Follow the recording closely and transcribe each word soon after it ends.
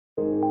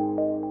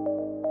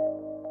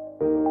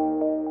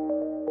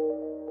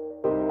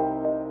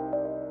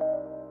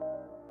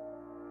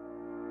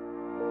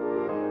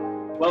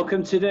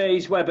Welcome to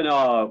today's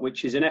webinar,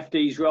 which is an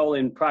FD's role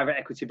in private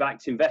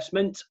equity-backed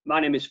investment.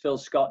 My name is Phil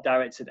Scott,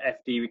 Director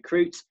at FD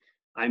Recruit.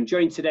 I'm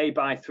joined today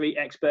by three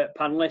expert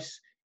panelists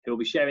who will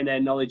be sharing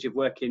their knowledge of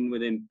working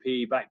within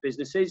PE-backed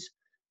businesses.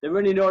 The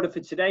running order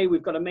for today,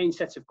 we've got a main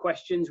set of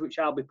questions which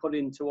I'll be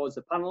putting towards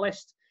the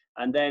panelists.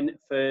 And then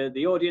for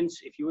the audience,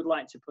 if you would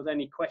like to put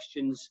any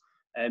questions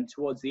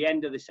towards the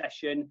end of the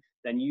session,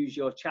 then use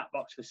your chat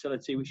box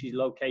facility, which is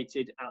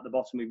located at the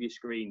bottom of your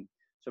screen.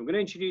 So I'm going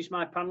to introduce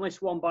my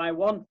panelists one by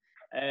one.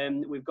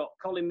 We've got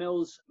Colin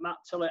Mills, Matt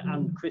Tullett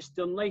and Chris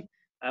Dunley.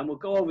 And we'll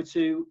go over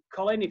to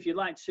Colin, if you'd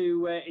like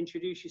to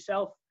introduce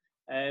yourself.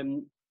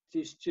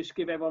 Just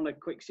give everyone a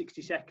quick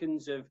 60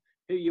 seconds of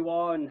who you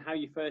are and how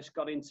you first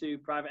got into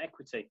private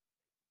equity.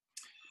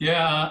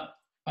 Yeah,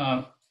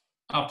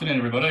 afternoon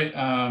everybody.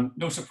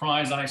 No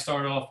surprise, I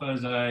started off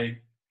as a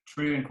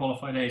true and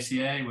qualified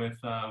ACA with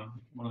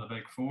one of the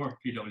big four,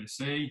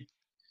 PwC.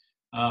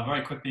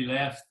 Very quickly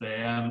left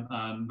them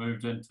and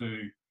moved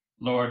into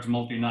large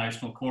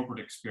multinational corporate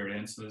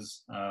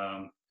experiences.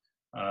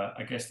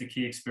 I guess the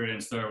key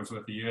experience there was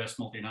with the US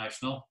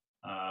multinational,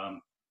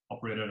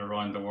 operated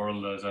around the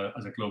world as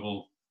a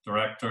global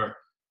director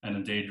and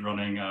indeed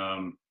running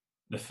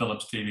the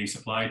Philips TV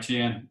supply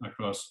chain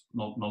across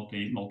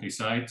multi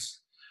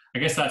sites. I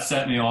guess that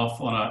set me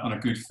off on a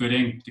good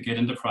footing to get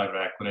into private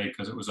equity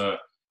because it was a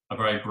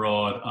very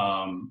broad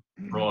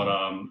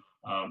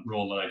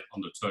role that I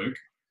undertook.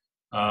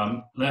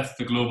 Left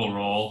the global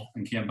role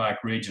and came back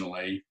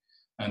regionally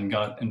and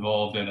got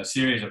involved in a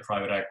series of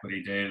private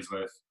equity deals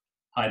with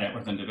high net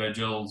worth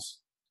individuals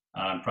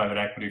and private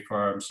equity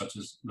firms such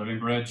as Living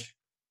Bridge.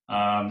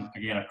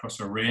 Again, across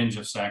a range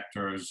of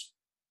sectors,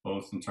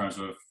 both in terms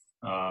of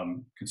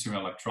consumer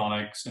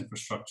electronics,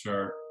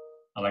 infrastructure,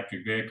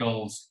 electric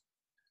vehicles,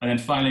 and then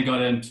finally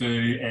got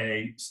into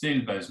a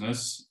steel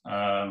business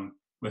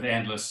with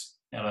Endless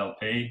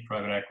LLP,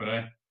 private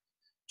equity.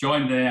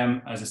 Joined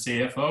them as a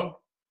CFO.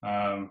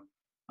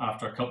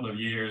 After a couple of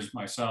years,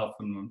 myself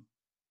and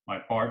my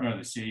partner,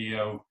 the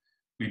CEO,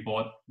 we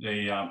bought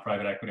the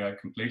private equity out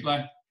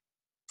completely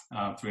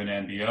through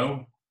an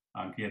NBO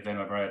and gave them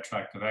a very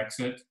attractive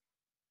exit.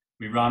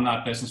 We ran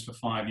that business for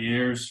 5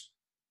 years,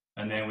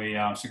 and then we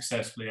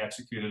successfully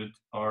executed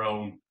our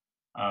own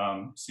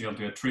sale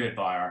to a trade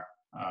buyer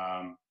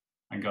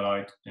and got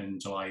out in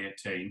July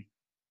 18.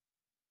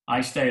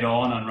 I stayed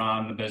on and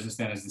ran the business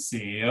then as the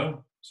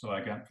CEO. So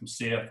I got from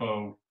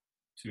CFO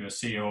to a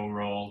CEO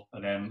role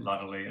and then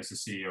laterally as a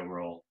CEO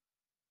role.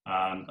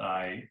 And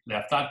I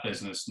left that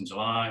business in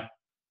July,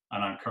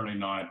 and I'm currently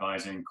now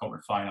advising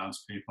corporate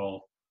finance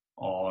people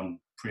on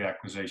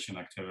pre-acquisition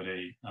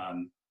activity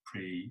and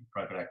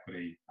pre-private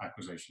equity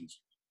acquisitions.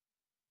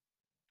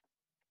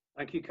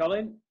 Thank you,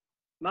 Colin.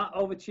 Matt,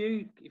 over to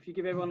you. If you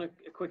give everyone a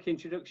quick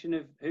introduction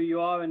of who you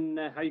are and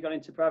how you got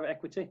into private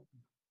equity.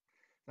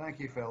 Thank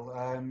you, Phil.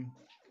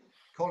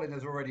 Colin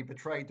has already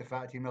betrayed the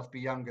fact he must be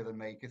younger than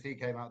me because he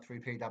came out through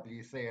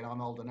PwC and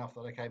I'm old enough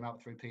that I came out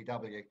through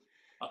PW.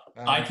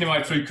 I came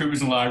out through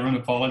Coopers and Lybrand,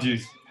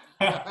 apologies.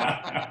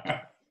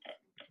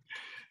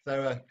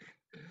 So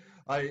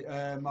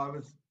I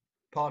was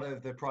part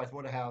of the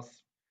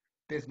Pricewaterhouse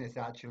business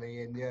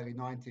actually in the early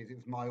 90s. It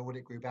was my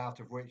audit group out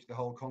of which the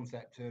whole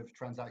concept of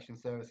transaction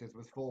services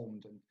was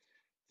formed. And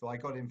so I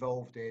got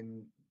involved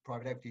in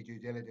private equity due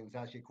diligence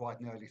actually quite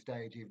an early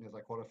stage, even as I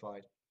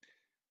qualified.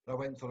 I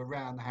went sort of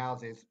around the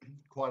houses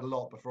quite a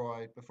lot before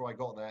I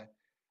got there.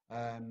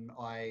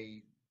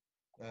 I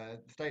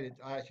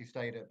actually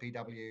stayed at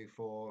PW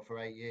for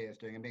 8 years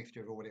doing a mixture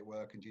of audit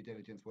work and due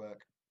diligence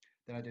work.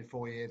 Then I did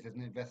 4 years as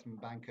an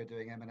investment banker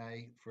doing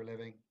M&A for a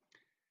living.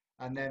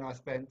 And then I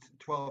spent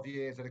 12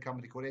 years at a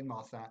company called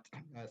Inmarsat,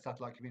 a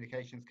satellite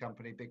communications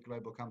company, big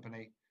global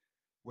company,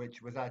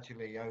 which was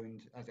actually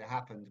owned, as it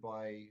happened,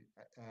 by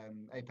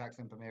Apax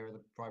and Permira,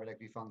 the private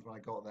equity funds when I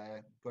got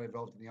there. Got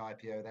involved in the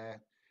IPO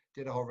there.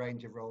 Did a whole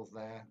range of roles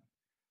there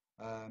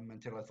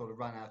until I sort of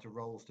ran out of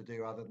roles to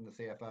do other than the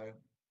CFO.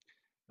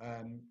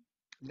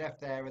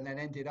 Left there and then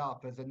ended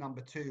up as a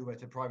number 2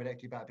 at a private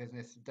equity-backed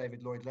business,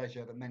 David Lloyd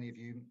Leisure, that many of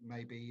you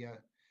may be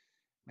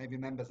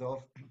members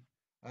of.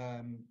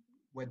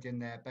 Went in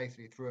there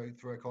basically through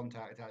a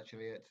contact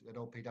actually at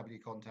old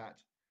PW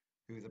Contact,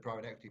 who was a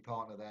private equity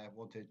partner there,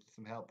 wanted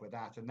some help with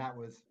that, and that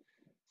was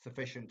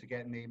sufficient to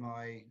get me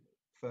my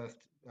first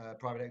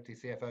private equity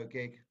CFO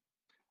gig.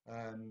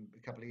 A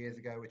couple of years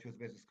ago, which was a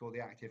business called the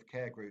Active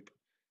Care Group,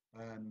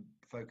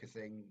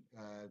 focusing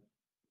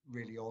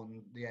really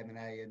on the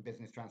M&A and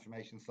business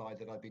transformation side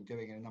that I've been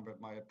doing in a number of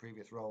my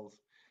previous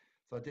roles.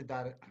 So I did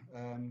that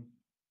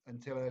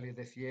until earlier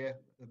this year.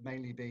 I've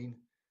mainly been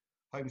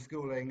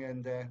homeschooling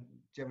and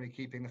generally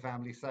keeping the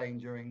family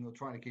sane or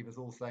trying to keep us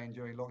all sane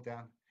during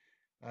lockdown.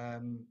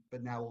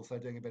 But now also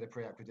doing a bit of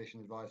pre-acquisition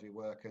advisory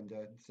work and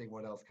seeing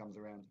what else comes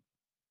around.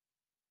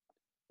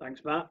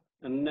 Thanks, Matt.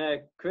 And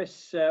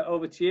Chris,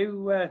 over to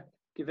you.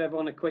 Give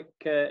everyone a quick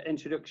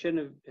introduction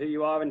of who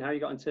you are and how you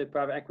got into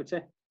private equity.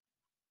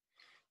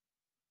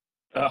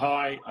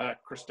 Hi,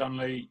 Chris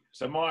Dunley.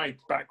 So my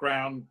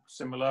background,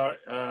 similar,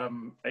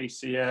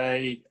 ACA.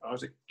 I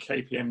was at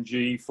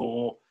KPMG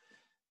for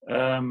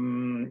a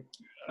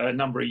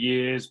number of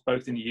years,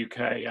 both in the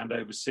UK and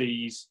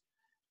overseas.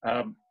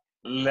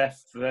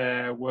 Left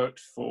there,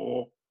 worked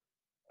for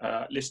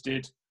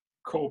listed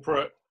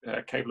corporate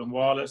cable and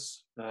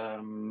wireless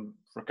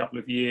for a couple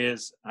of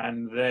years,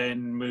 and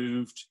then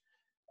moved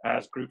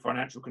as group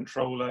financial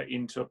controller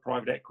into a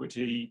private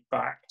equity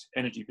backed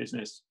energy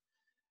business.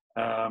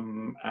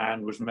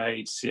 And was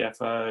made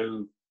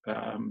CFO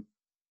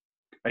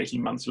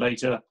 18 months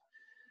later,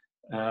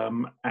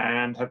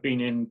 and have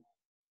been in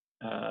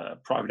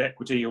private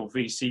equity or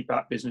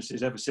VC-backed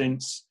businesses ever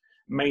since,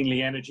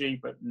 mainly energy,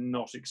 but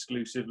not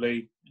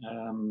exclusively.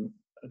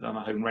 I've done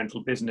a home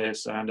rental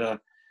business and a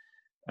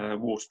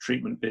water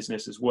treatment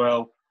business as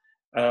well.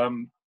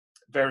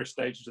 Various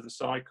stages of the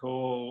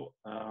cycle,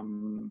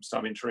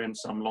 some interim,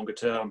 some longer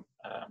term,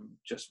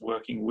 just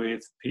working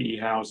with PE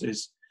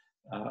houses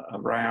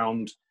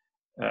around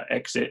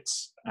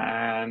exits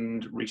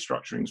and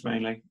restructurings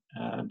mainly,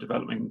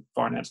 developing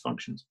finance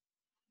functions.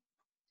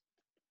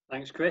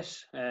 Thanks,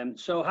 Chris.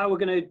 So how we're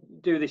going to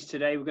do this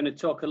today, we're going to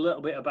talk a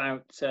little bit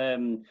about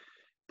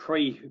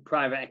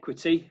pre-private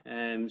equity,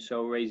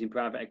 so raising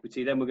private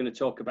equity. Then we're going to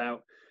talk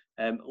about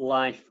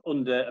life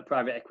under a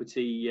private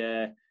equity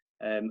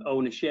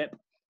ownership.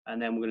 And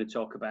then we're going to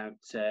talk about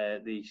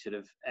the sort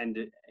of end,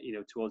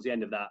 towards the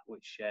end of that,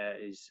 which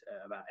is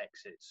about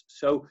exits.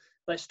 So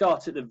let's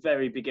start at the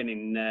very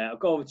beginning. I'll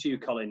go over to you,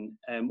 Colin.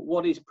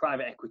 What is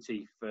private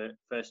equity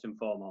first and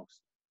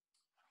foremost?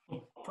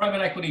 Well,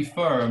 private equity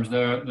firms,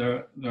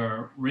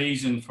 their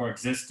reason for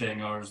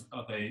existing are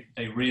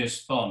they raise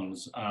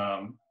funds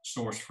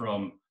sourced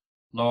from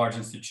large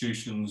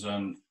institutions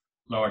and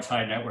large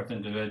high net worth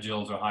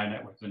individuals or high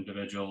net worth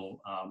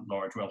individual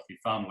large wealthy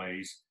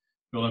families.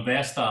 We'll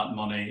invest that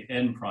money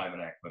in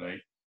private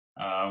equity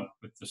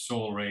with the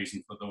sole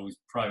reason for those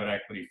private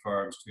equity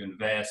firms to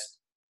invest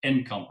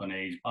in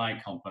companies, buy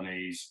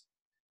companies,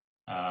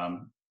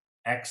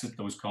 exit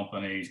those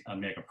companies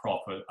and make a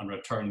profit and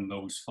return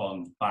those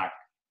funds back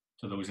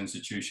to those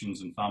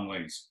institutions and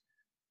families.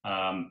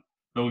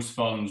 Those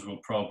funds will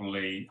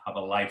probably have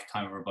a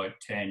lifetime of about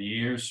 10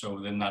 years. So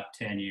within that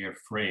 10-year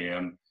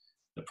frame,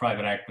 the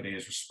private equity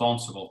is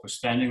responsible for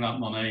spending that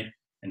money,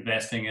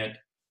 investing it,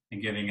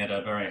 and giving it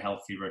a very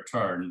healthy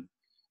return.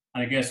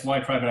 And I guess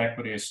why private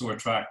equity is so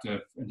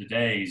attractive in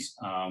today's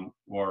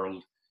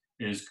world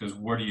is because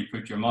where do you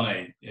put your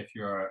money? If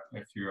you're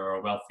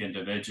a wealthy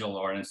individual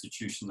or an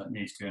institution that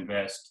needs to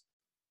invest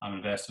and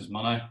investors'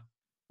 money,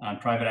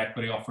 and private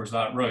equity offers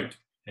that route.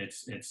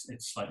 It's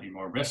slightly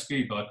more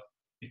risky, but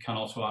it can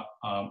also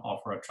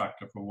offer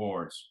attractive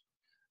rewards.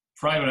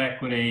 Private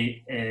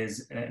equity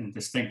is, in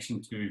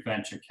distinction to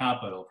venture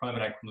capital,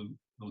 private equity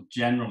will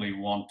generally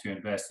want to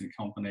invest in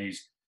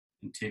companies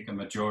and take a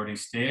majority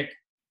stake.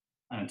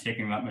 And in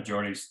taking that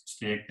majority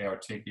stake, they are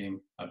taking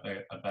a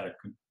better,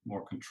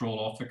 more control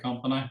of the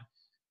company.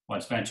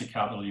 Whilst venture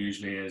capital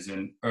usually is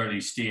in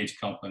early stage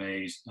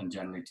companies and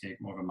generally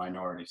take more of a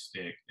minority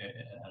stake in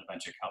a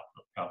venture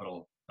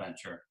capital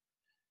venture.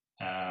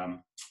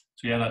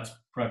 So yeah, that's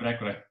private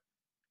equity.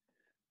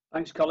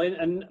 Thanks, Colin.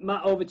 And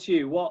Matt, over to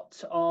you.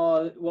 What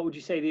would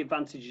you say the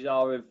advantages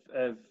are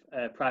of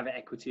private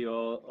equity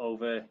or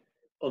over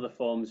other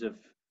forms of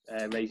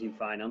raising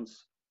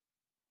finance?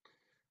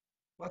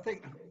 Well, I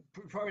think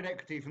private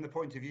equity, from the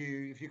point of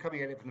view, if you're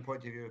coming at it from the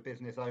point of view of a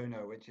business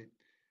owner, which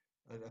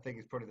I think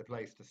is probably the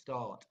place to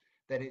start,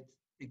 then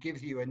it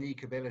gives you a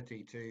unique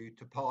ability to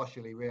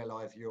partially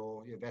realise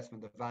your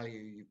investment, the value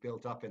you've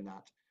built up in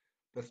that,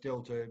 but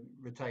still to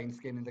retain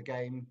skin in the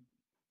game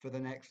for the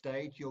next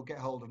stage. You'll get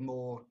hold of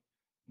more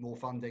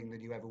funding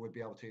than you ever would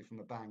be able to from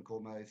a bank,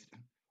 almost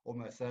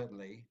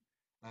certainly.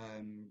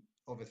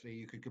 Obviously,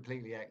 you could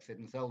completely exit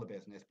and sell the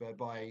business, but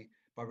by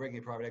bringing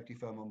a private equity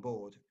firm on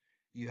board,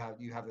 you have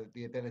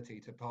the ability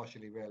to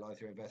partially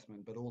realise your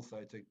investment, but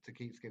also to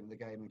keep skin in the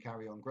game and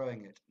carry on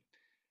growing it.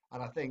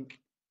 And I think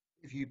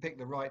if you pick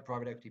the right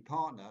private equity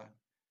partner,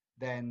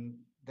 then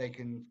they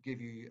can give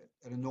you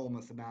an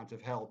enormous amount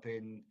of help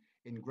in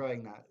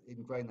growing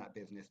that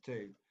business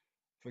too.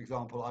 For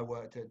example, I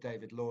worked at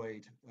David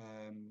Lloyd,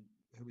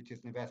 which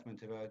is an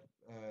investment of a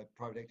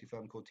private equity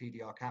firm called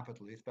TDR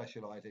Capital, who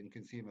specialise in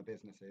consumer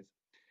businesses,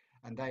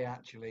 and they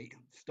actually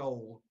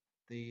stole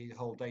the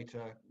whole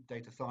data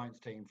science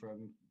team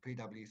from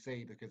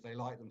PwC because they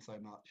like them so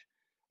much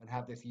and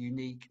have this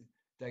unique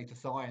data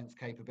science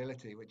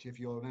capability, which if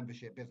you're a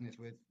membership business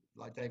with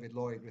like David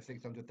Lloyd with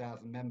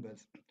 600,000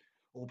 members,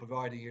 all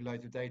providing you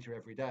loads of data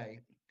every day,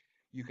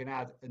 you can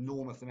add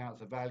enormous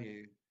amounts of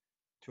value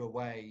to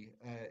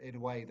in a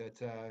way that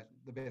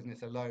the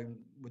business alone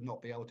would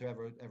not be able to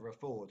ever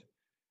afford.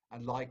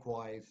 And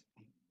likewise,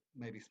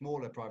 maybe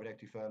smaller private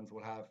equity firms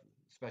will have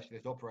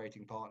specialist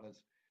operating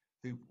partners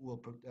who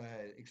will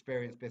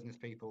experienced business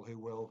people who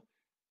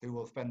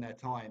will spend their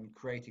time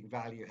creating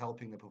value,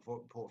 helping the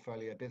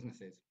portfolio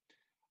businesses,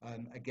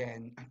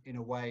 again in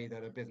a way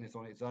that a business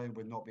on its own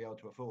would not be able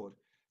to afford.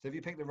 So if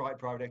you pick the right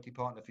private equity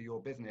partner for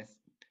your business,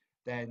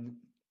 then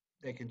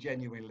they can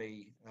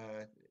genuinely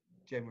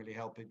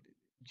help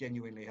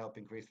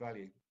increase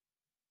value.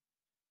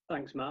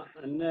 Thanks, Matt.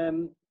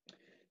 And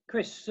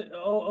Chris,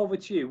 over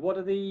to you. What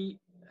are the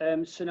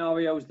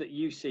scenarios that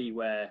you see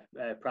where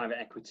private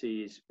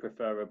equity is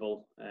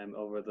preferable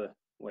over other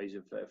ways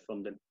of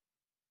funding?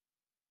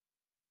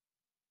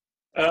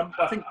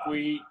 I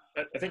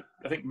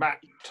think Matt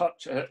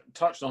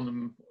touched on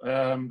them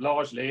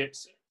largely.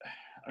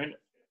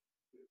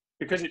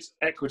 Because it's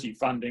equity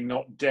funding,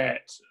 not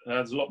debt.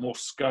 There's a lot more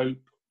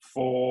scope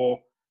for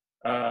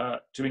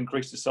to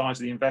increase the size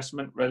of the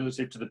investment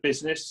relative to the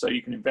business. So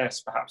you can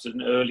invest perhaps at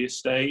an earlier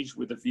stage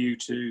with a view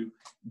to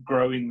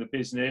growing the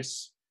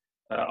business,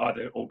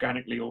 either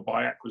organically or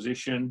by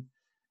acquisition.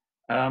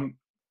 And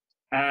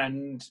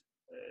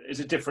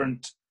there's a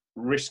different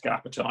risk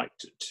appetite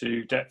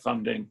to debt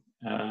funding.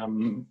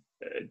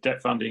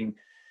 Debt funding,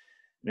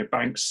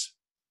 banks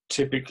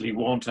typically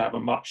want to have a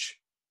much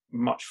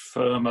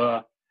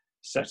firmer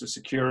set of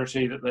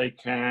security that they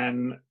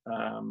can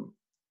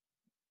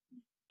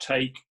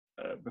take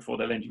before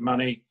they lend you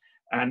money,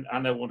 and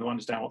they want to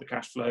understand what the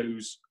cash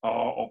flows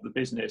are of the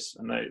business,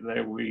 and they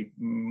will be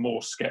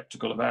more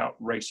skeptical about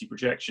racy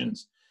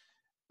projections.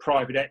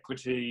 Private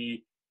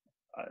equity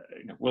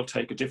will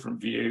take a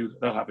different view.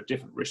 They'll have a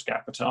different risk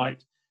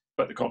appetite,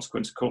 but the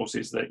consequence, of course,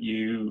 is that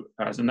you,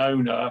 as an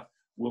owner,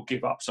 will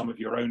give up some of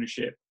your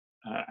ownership,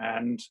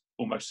 and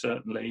almost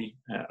certainly,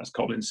 as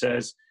Colin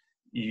says,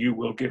 you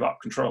will give up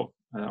control.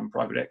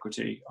 Private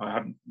equity, I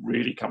haven't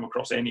really come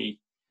across any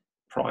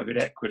private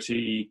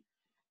equity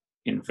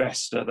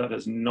investor that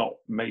has not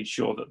made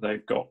sure that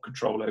they've got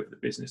control over the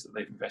business that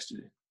they've invested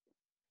in.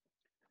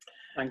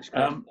 Thanks,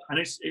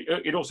 Chris. And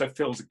it also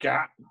fills a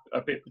gap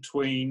a bit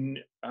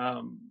between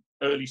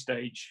early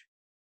stage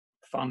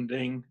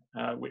funding,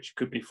 which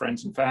could be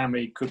friends and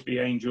family, could be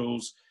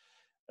angels,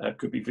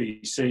 could be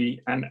VC,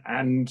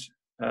 and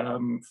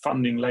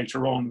funding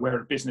later on where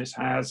a business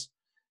has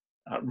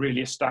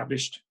really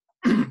established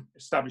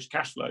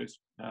cash flows.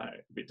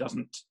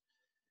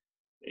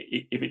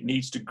 If it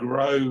needs to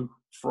grow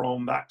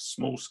from that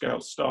small scale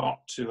start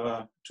to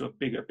a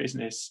bigger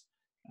business,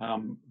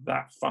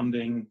 that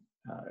funding,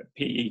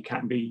 PE,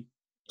 can be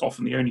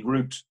often the only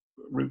route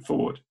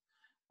forward.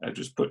 It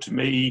was put to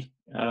me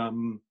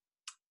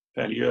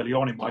fairly early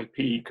on in my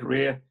PE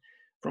career,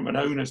 from an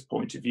owner's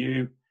point of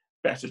view,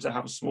 better to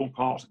have a small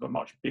part of a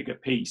much bigger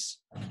piece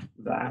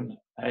than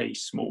a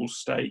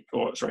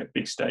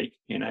big stake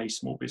in a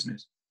small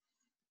business.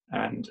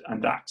 And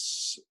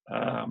that's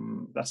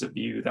a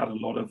view that a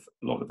lot of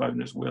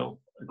owners will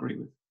agree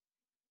with.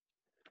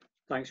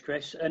 Thanks,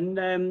 Chris.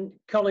 And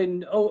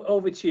Colin,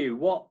 over to you.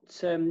 What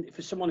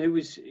for someone who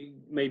was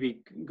maybe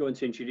going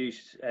to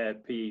introduce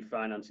PE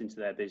finance into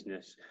their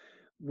business,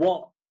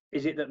 what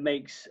is it that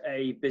makes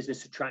a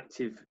business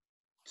attractive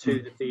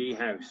to the PE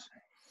house?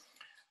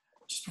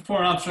 Just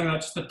before answering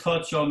that, just to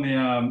touch on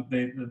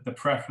the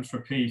preference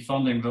for PE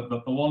funding,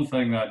 the one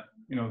thing that,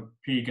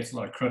 PE gets a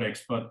lot of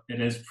critics, but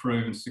it is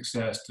proven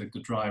success to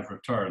drive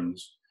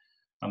returns.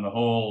 And the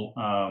whole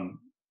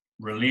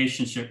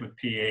relationship with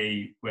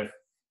PE with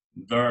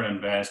their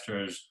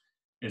investors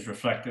is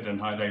reflected in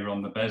how they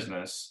run the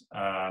business.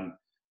 And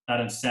that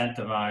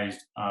incentivized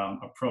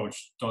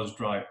approach does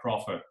drive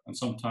profit. And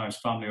sometimes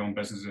family-owned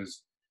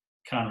businesses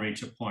can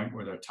reach a point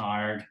where they're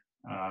tired,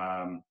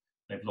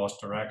 they've lost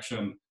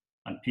direction,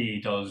 and PE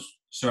does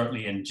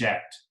certainly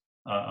inject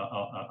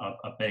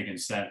a big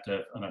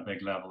incentive and a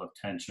big level of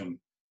tension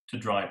to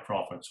drive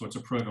profit. So it's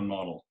a proven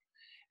model.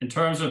 In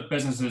terms of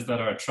businesses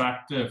that are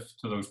attractive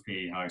to those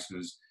PE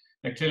houses,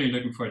 they're clearly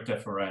looking for a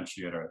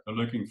differentiator. They're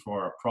looking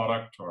for a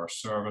product or a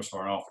service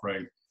or an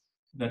offering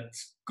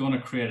that's going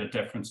to create a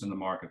difference in the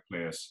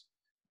marketplace.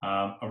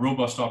 A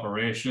robust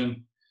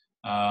operation.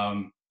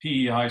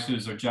 PE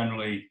houses are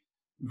generally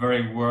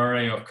very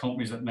wary of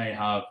companies that may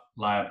have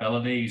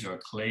liabilities or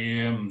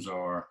claims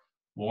or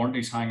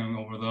warranties hanging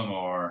over them,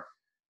 or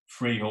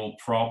freehold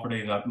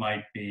property that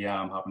might be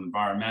have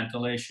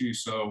environmental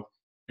issues. So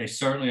they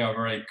certainly are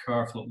very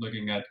careful at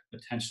looking at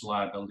potential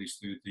liabilities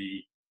through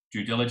the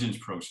due diligence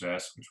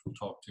process, which we'll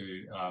talk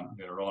to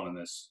later on in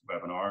this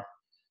webinar.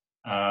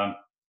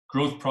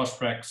 Growth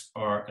prospects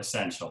are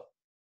essential.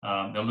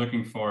 They're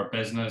looking for a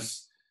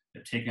business,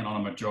 they're taking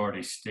on a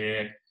majority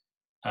stake,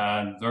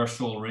 and their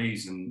sole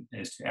reason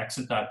is to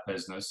exit that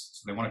business.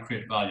 So they want to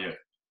create value.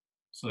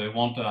 So they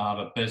want to have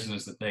a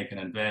business that they can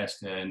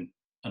invest in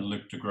and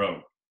look to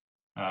grow.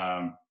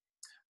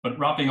 But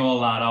wrapping all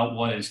that out,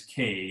 what is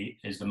key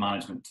is the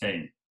management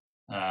team.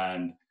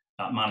 And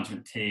that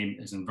management team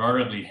is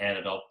invariably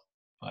headed up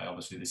by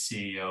obviously the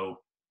CEO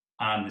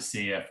and the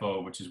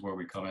CFO, which is where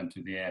we come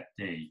into the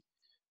FD.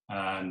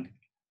 And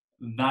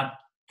that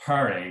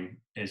pairing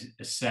is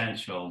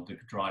essential to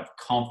drive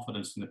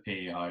confidence in the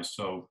PE house.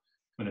 So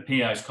when the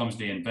PE house comes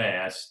to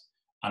invest,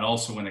 and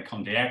also when they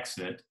come to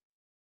exit,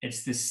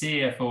 it's the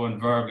CFO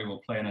invariably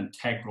will play an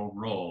integral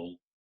role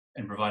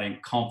in providing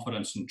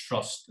confidence and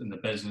trust in the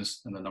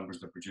business and the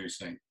numbers they're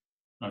producing.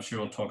 I'm sure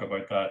we'll talk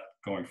about that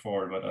going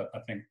forward, but I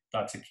think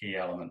that's a key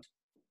element.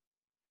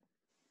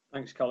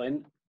 Thanks,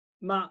 Colin.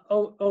 Matt,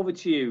 over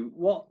to you.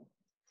 What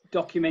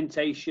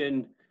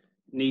documentation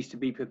needs to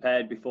be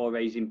prepared before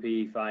raising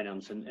PE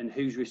finance, and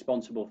who's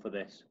responsible for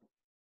this?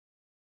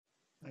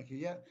 Thank you.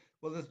 Yeah,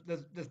 well,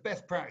 there's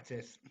best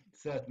practice,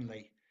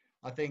 certainly.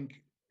 I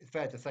think it's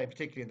fair to say,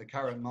 particularly in the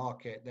current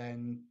market,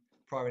 then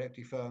private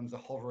equity firms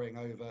are hovering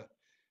over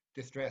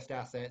distressed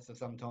assets of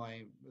some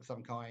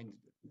kind,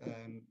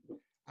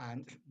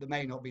 and there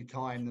may not be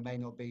time, there may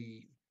not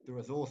be the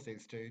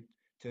resources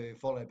to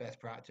follow best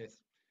practice.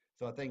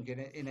 So I think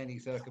in any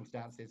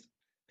circumstances,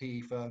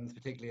 PE firms,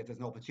 particularly if there's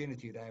an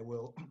opportunity there,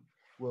 will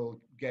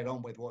get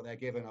on with what they're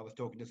given. I was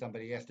talking to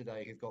somebody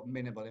yesterday who's got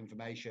minimal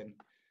information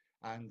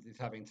and is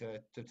having to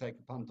take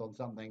a punt on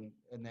something,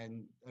 and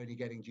then only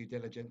getting due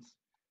diligence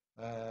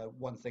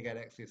once they get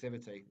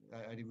exclusivity,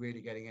 only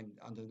really getting in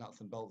under nuts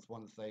and bolts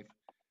once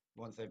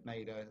they've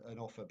made an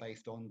offer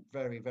based on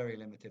very, very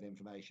limited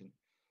information.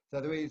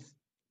 So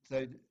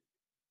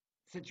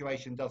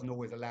situation doesn't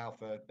always allow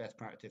for best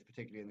practice,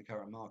 particularly in the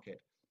current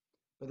market.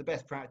 But the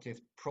best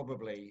practice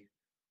probably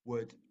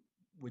would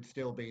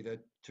still be the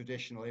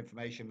traditional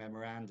information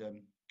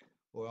memorandum,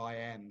 or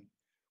IM,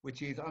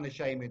 which is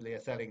unashamedly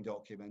a selling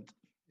document.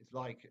 It's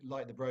like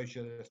the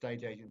brochure that a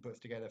estate agent puts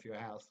together for your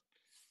house,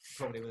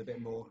 probably with a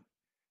bit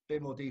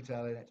more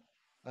detail in it,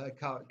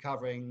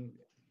 covering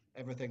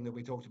everything that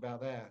we talked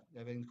about there,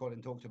 everything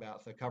Colin talked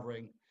about. So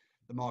covering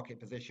the market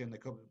position, the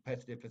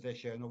competitive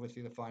position,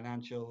 obviously the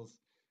financials,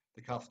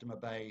 the customer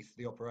base,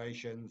 the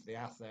operations, the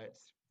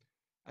assets,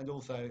 and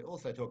also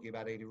talking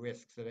about any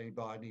risks that any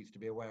buyer needs to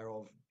be aware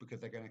of, because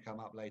they're going to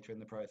come up later in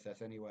the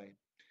process anyway.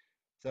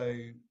 So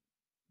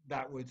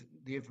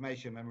the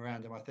information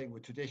memorandum, I think,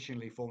 would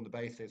traditionally form the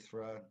basis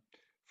for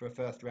a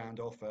first round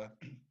offer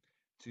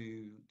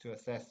to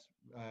assess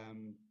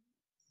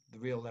the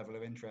real level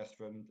of interest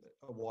from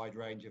a wide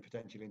range of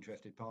potentially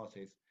interested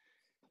parties.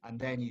 And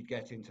then you'd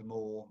get into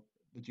more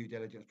the due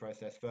diligence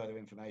process, further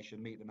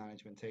information, meet the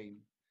management team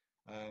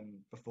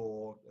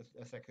before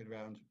a second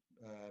round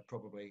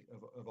probably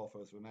of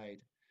offers were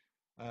made.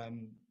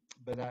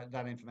 But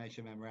that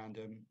information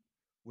memorandum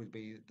would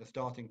be the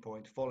starting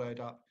point, followed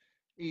up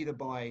either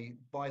by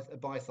a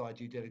buy-side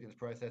due diligence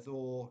process,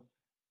 or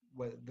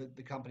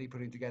the company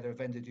putting together a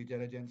vendor due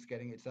diligence,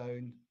 getting its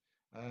own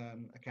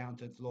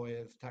accountants,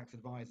 lawyers, tax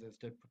advisors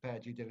to prepare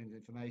due diligence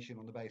information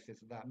on the basis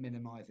that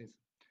minimises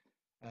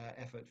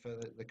effort for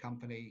the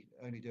company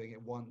only doing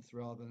it once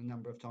rather than a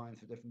number of times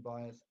for different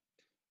buyers.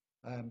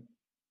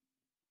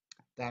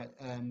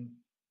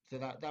 So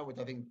that would,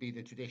 I think, be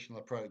the traditional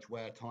approach,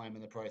 where time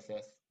and the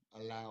process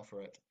allow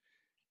for it.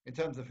 In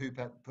terms of who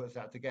puts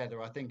that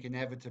together, I think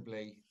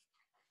inevitably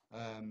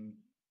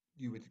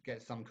you would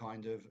get some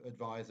kind of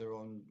advisor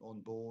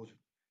on board.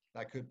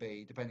 That could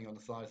be, depending on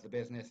the size of the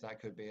business, that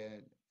could be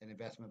an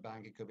investment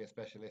bank, it could be a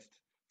specialist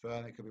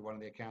firm, it could be one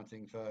of the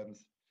accounting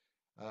firms,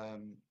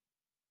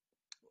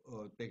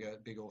 or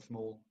big or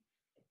small.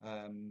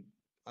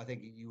 I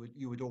think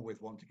you would always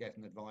want to get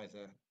an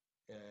advisor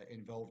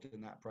involved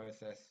in that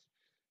process.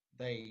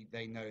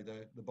 They know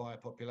the buyer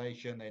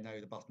population, they know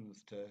the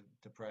buttons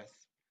to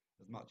press,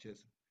 as much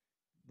as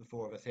the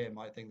four of us here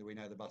might think that we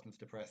know the buttons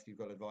to press. You've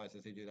got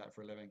advisors who do that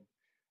for a living,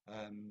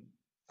 and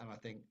I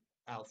think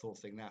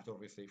outsourcing that,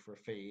 obviously, for a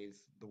fee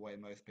is the way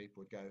most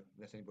people would go,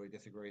 unless anybody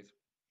disagrees.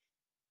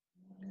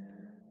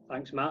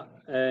 Thanks, Matt.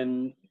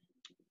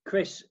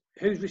 Chris,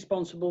 who's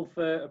responsible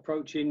for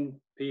approaching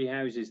PE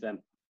houses then?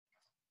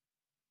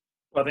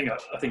 Well,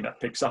 I think that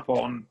picks up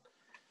on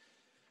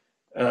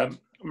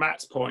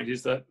Matt's point,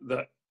 is that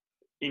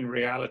in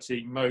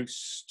reality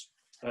most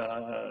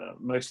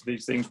of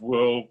these things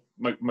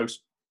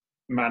most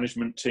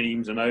management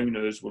teams and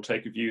owners will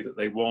take a view that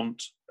they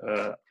want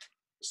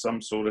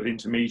some sort of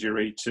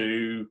intermediary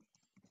to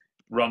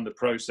run the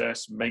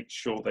process, make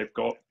sure they've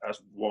got as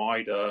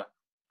wide a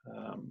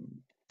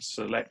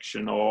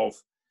selection of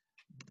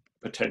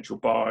potential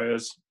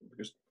buyers,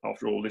 because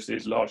after all this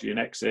is largely an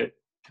exit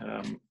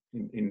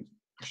in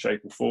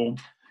shape or form,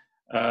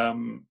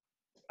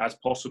 as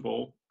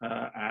possible,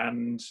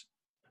 and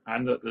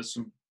that there's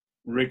some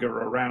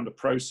rigor around the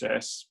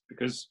process,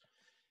 because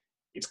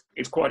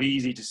it's quite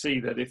easy to see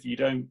that if you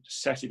don't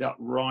set it up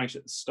right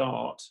at the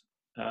start,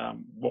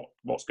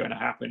 what's going to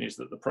happen is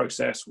that the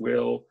process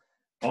will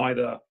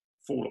either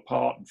fall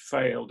apart and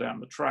fail down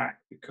the track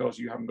because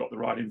you haven't got the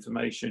right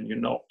information, you're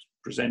not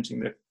presenting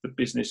the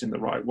business in the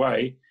right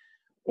way,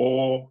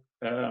 or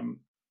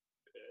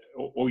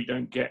you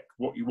don't get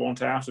what you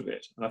want out of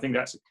it. And I think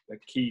that's a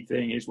key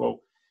thing, is,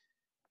 well,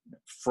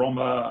 from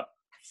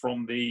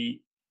the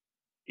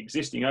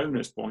existing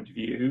owner's point of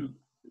view,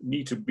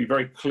 need to be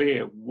very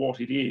clear what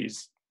it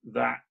is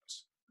that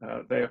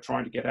they are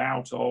trying to get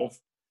out of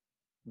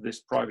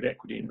this private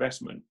equity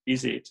investment.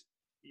 Is it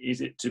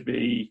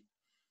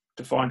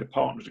to find a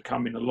partner to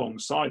come in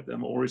alongside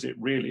them, or is it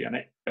really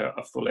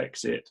a full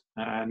exit?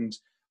 And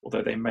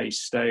although they may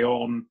stay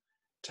on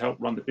to help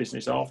run the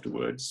business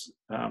afterwards,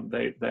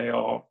 they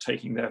are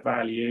taking their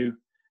value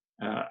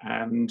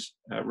and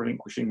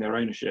relinquishing their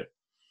ownership.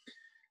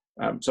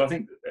 So I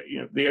think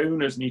the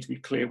owners need to be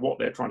clear what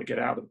they're trying to get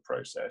out of the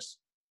process,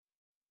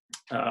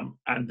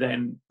 and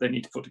then they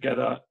need to put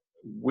together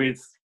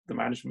with the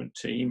management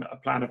team a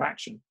plan of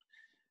action,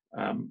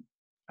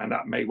 and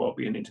that may well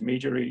be an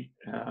intermediary,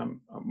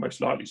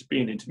 most likely to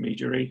be an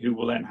intermediary who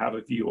will then have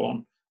a view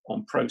on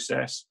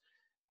process,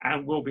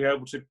 and will be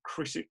able to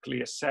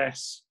critically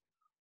assess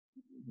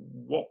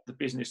what the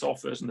business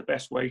offers and the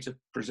best way to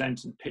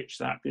present and pitch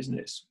that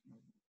business.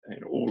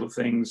 All the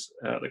things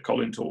that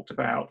Colin talked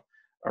about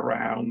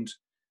around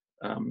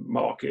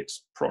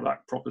markets,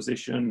 product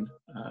proposition,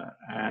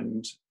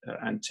 and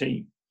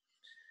team.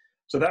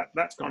 So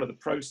that's kind of the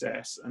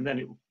process, and then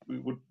it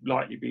would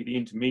likely be the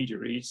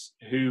intermediaries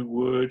who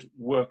would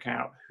work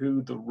out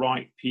who the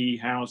right PE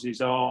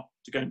houses are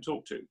to go and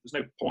talk to. There's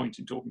no point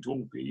in talking to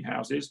all PE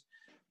houses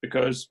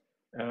because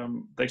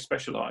they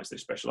specialise. They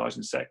specialise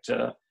in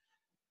sector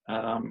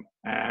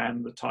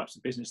and the types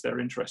of business they're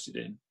interested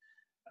in.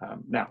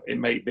 Now, it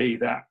may be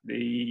that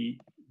the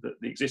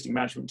existing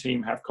management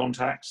team have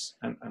contacts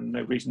and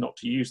no reason not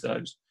to use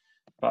those,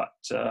 but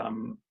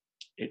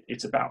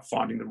it's about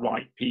finding the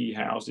right PE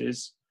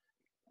houses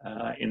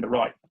in the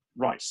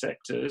right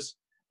sectors,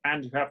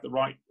 and who have the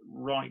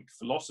right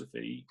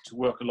philosophy to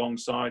work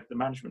alongside the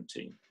management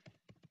team.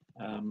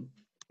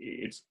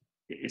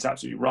 It's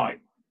absolutely right.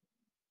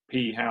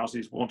 PE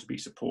houses want to be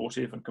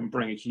supportive and can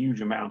bring a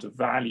huge amount of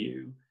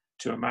value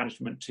to a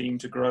management team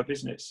to grow a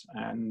business,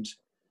 and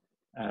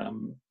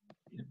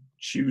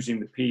choosing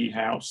the PE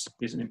house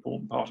is an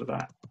important part of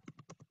that.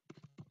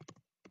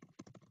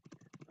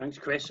 Thanks,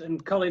 Chris.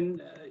 And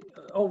Colin,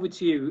 over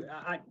to you.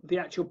 The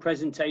actual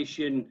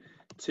presentation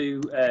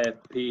to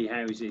PE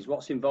houses,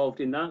 what's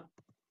involved in that?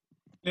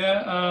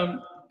 Yeah,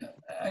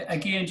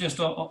 again, just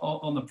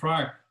on the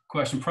prior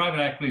question, private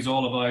equity is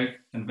all about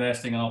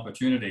investing in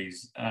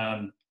opportunities.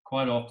 And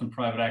quite often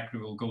private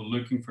equity will go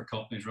looking for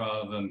companies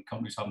rather than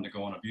companies having to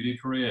go on a beauty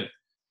parade.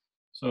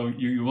 So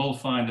you will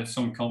find that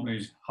some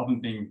companies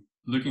haven't been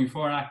looking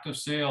for an active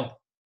sale,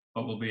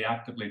 but will be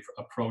actively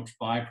approached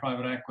by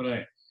private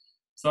equity.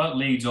 So that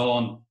leads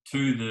on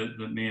to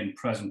the main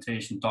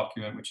presentation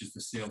document, which is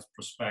the sales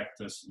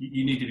prospectus.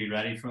 You need to be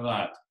ready for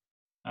that.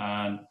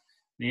 And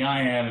the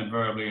IM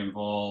invariably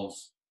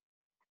involves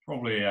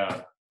probably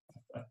a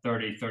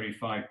 30,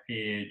 35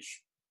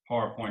 page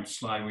PowerPoint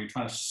slide where you're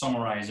trying to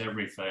summarize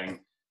everything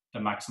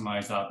to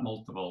maximize that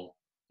multiple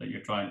that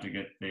you're trying to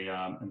get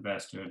the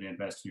investor to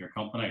invest in your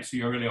company. So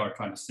you really are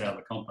trying to sell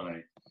the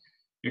company.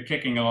 You're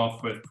kicking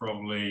off with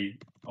probably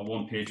a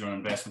one-page on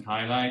investment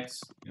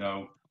highlights,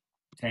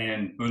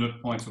 10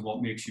 bullet points of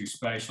what makes you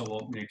special,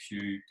 what makes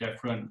you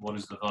different, what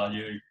is the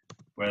value,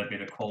 whether it be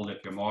the quality of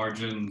your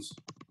margins,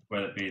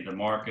 whether it be the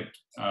market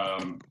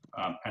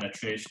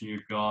penetration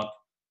you've got,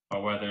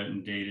 or whether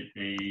indeed it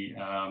be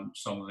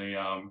some of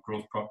the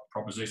growth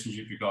propositions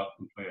you've got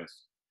in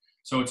place.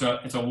 So it's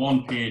a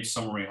one-page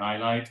summary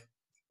highlight,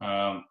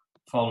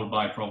 followed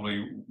by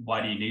probably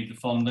why do you need the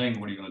funding,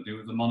 what are you going to do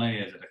with the money,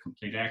 is it a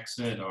complete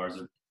exit, or is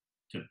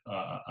it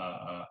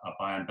a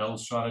buy and build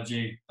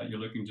strategy that you're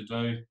looking to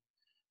do.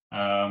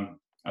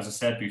 As I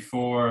said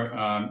before,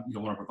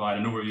 you'll want to provide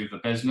an overview of the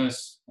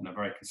business in a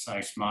very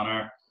concise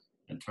manner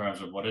in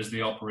terms of what is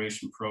the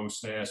operation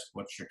process,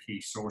 what's your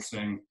key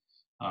sourcing,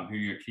 who are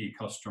your key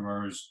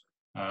customers,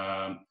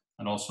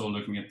 and also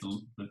looking at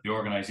the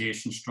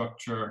organization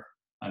structure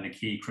and the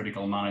key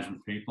critical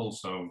management people.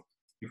 So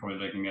you're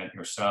probably looking at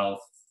yourself,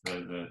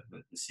 the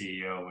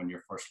CEO, and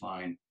your first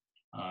line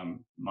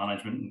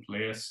management in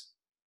place.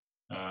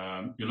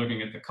 You're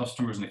looking at the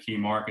customers and the key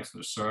markets that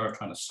are served,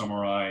 trying to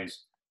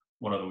summarize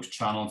what are those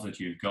channels that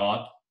you've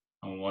got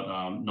and what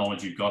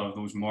knowledge you've got of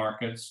those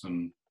markets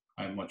and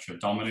how much you're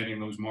dominating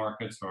those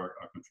markets or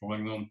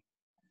controlling them.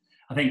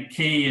 I think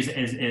key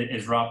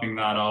is wrapping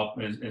that up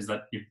is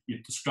that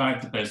you've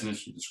described the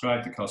business, you've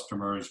described the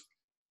customers,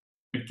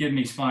 but give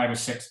me 5 or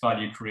 6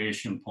 value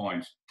creation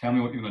points. Tell me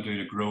what you're going to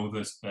do to grow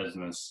this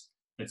business.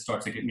 It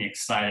starts to get me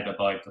excited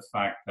about the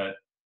fact that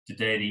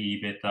today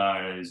the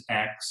EBITDA is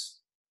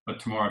X, but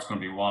tomorrow it's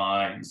going to be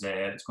Y, Z,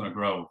 it's going to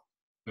grow.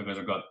 Because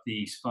I've got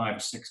these 5 or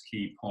 6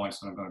 key points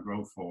that I'm going to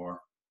grow for,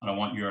 and I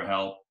want your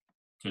help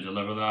to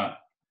deliver that.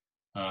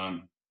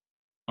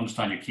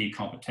 Understand your key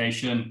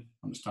competition,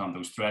 understand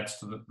those threats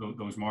to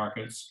those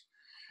markets.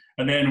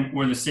 And then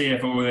where the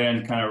CFO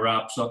then kind of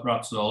wraps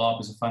it all up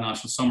is a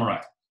financial summary.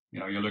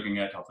 You're looking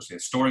at obviously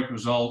historic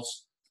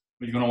results,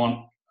 but you're going to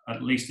want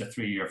at least a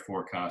 3-year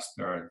forecast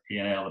there,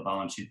 P&L, the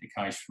balance sheet, the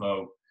cash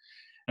flow.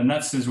 And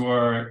that's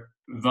where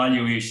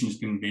valuations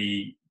can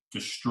be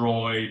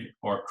destroyed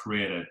or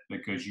created,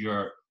 because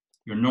your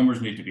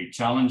numbers need to be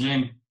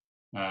challenging,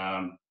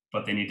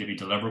 but they need to be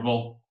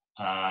deliverable.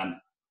 And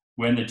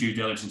when the due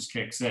diligence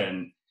kicks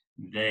in,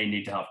 they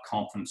need to have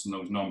confidence in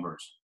those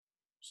numbers.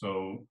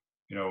 So,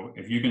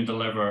 if you can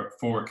deliver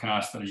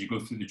forecasts that as you go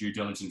through the due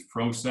diligence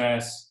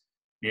process,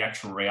 the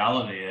actual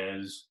reality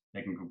is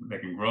they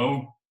can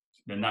grow,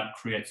 then that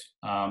creates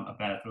a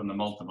benefit on the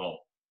multiple.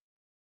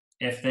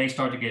 If they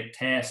start to get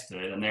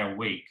tested and they're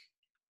weak,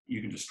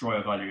 you can destroy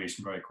a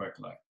valuation very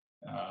quickly.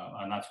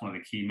 And that's one of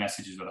the key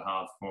messages that I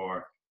have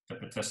for the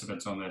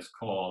participants on this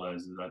call,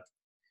 is that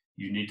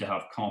you need to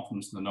have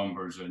confidence in the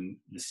numbers, and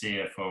the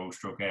CFO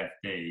stroke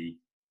FD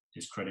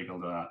is critical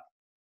to that.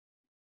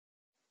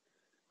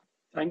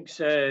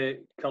 Thanks,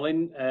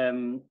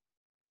 Colin.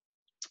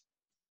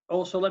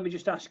 Also, let me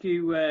just ask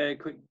you a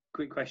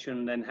quick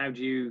question then. How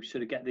do you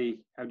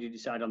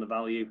decide on the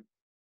value?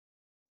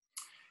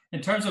 In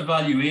terms of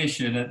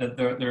valuation,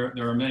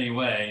 there are many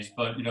ways,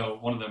 but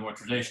one of the more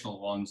traditional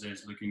ones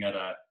is looking at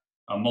a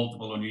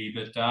multiple on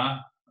EBITDA,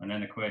 and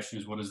then the question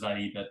is, what is that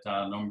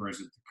EBITDA number? Is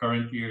it the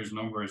current year's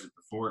number? Is it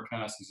the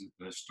forecast? Is it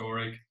the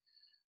historic?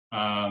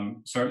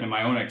 Certainly in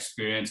my own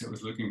experience, it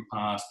was looking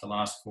past the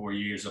last 4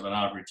 years of an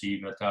average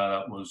EBITDA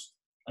that was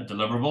a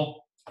deliverable.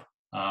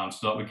 So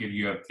that would give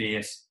you a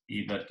base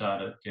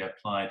EBITDA to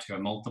apply to a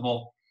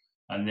multiple.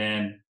 And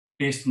then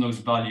based on those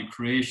value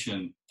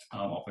creation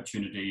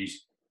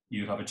opportunities,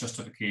 you have a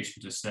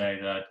justification to say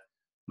that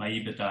my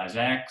EBITDA is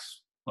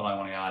X, but I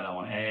want to add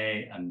on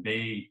A and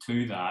B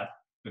to that,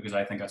 because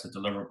I think that's a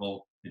deliverable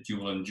that you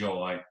will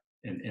enjoy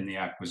in the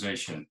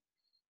acquisition.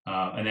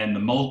 And then the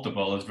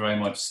multiple is very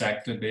much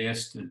sector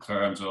based, in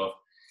terms of,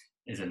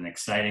 is it an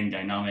exciting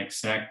dynamic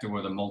sector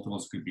where the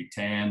multiples could be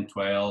 10,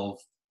 12,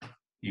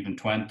 even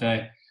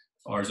 20,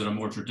 or is it a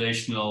more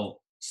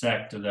traditional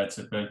sector that's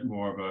a bit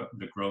more of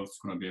the growth's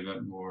going to be a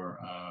bit more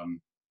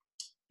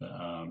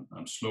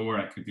slower,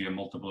 and it could be a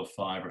multiple of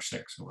 5 or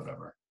 6 or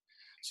whatever.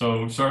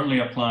 So certainly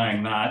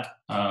applying that.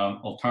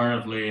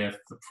 Alternatively, if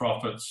the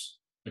profits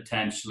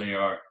potentially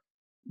are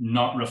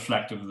not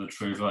reflective of the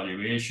true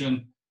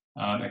valuation,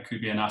 it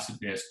could be an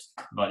asset-based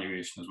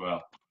valuation as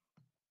well.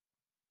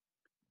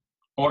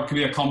 Or it could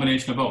be a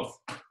combination of both.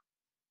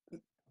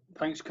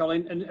 Thanks,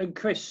 Colin. And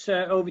Chris,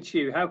 over to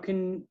you. How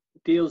can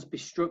deals be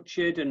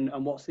structured, and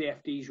what's the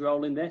FD's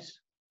role in this?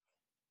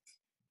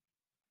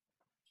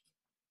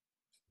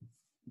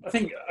 I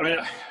mean,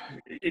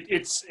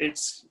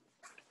 it's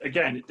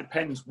again, it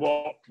depends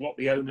what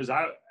the owner's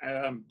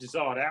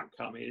desired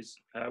outcome is,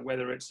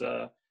 whether it's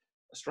a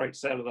straight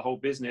sale of the whole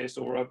business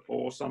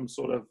or some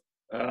sort of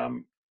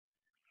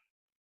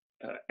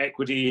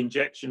equity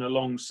injection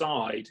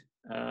alongside,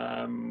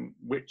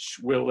 which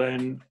will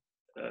then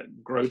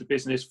grow the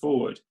business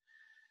forward.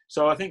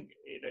 So I think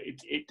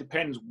it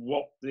depends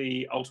what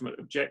the ultimate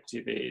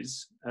objective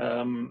is.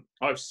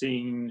 I've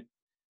seen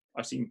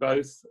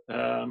both.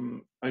 I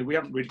mean, we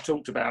haven't really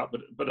talked about,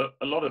 but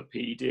a lot of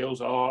PE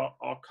deals are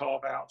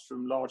carve-outs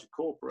from larger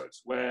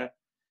corporates, where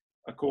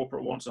a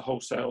corporate wants a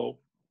wholesale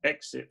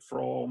exit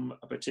from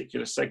a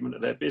particular segment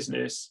of their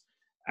business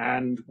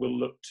and will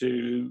look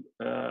to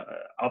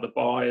other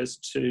buyers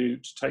to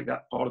take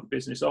that part of the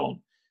business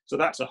on. So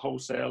that's a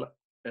wholesale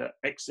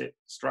exit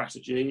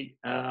strategy,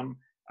 and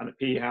the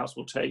PE house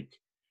will take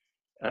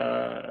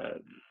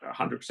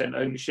 100%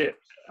 ownership,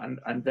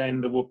 and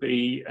then there will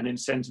be an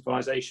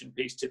incentivization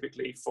piece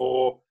typically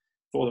for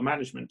the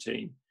management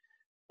team.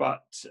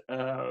 But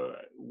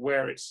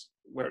where it's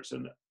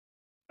an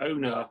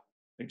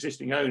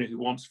existing owner who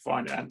wants to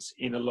finance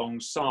in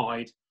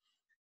alongside,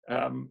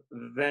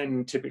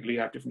 then typically you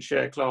have different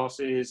share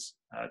classes,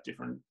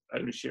 different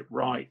ownership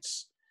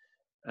rights.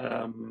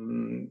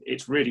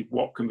 It's really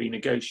what can be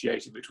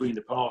negotiated between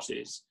the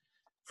parties.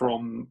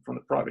 From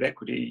the private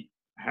equity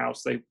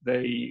house,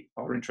 they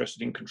are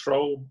interested in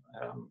control.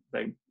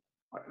 They,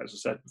 as I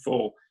said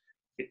before,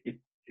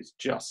 it's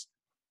just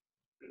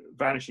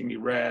vanishingly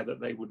rare that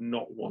they would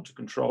not want to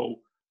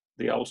control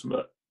the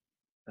ultimate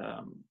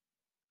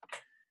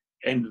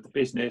end of the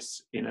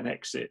business in an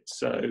exit.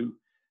 So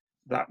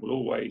that will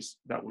always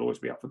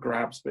be up for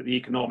grabs. But the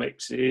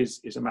economics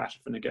is a matter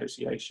for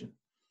negotiation.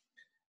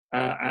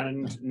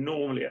 And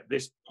normally at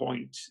this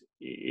point,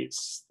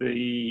 is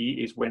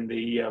when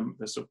the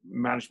sort of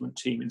management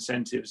team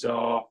incentives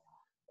are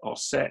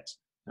set,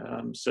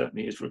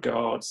 certainly as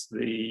regards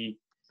the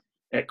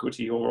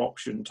equity or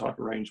option type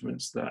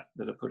arrangements that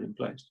are put in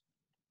place.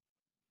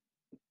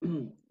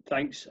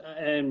 Thanks.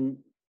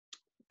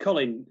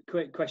 Colin,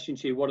 quick question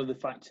to you. What are the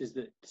factors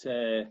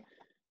that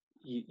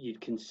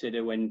you'd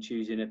consider when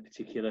choosing a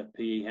particular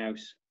PE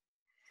house?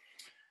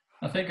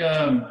 I think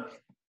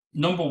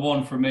number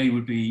one for me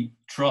would be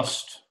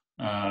trust,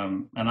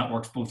 and that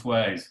works both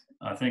ways.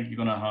 I think you're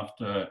going to have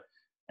to,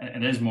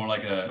 it is more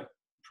like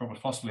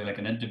possibly like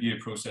an interview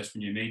process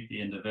when you meet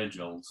the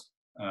individuals.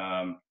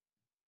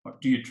 But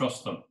do you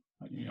trust them?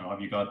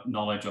 Have you got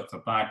knowledge of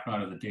their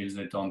background, of the deals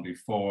they've done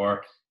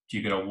before? Do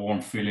you get a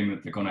warm feeling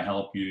that they're going to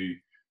help you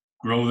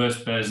grow this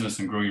business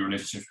and grow your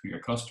relationships with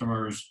your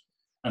customers?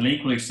 And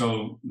equally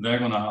so, they're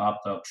going to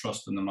have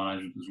trust in the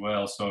management as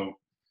well. So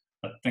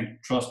I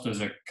think trust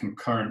is a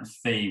concurrent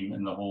theme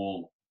in the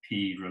whole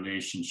PE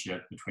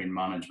relationship between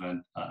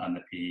management and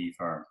the PE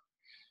firm.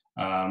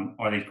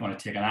 Are they going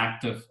to take an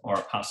active or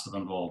a passive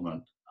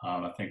involvement?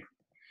 I think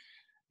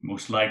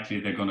most likely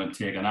they're going to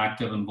take an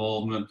active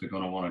involvement. They're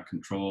going to want to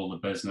control the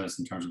business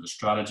in terms of the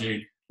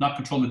strategy, not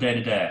control the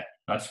day-to-day.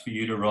 That's for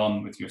you to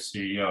run with your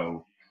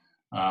CEO.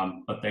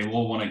 But they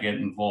will want to get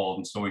involved.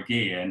 And so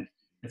again,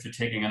 if you're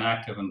taking an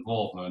active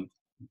involvement,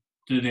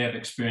 do they have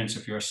experience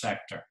of your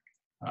sector?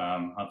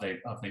 Have they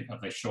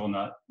shown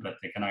that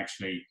they can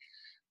actually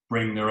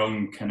bring their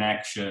own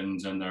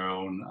connections and their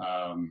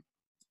own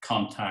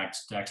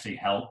contacts to actually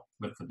help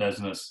with the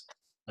business,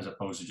 as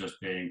opposed to just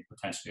being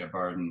potentially a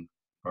burden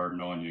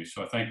on you?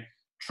 So I think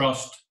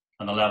trust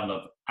and the level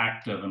of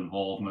active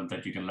involvement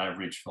that you can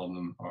leverage from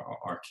them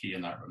are key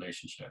in that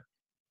relationship.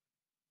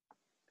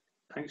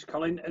 Thanks,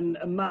 Colin. And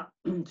Matt,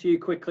 to you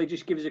quickly,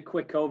 just give us a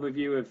quick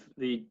overview of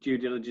the due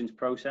diligence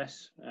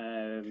process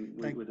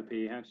with the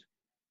PE house.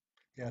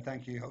 Yeah,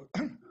 thank you.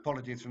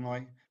 Apologies for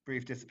my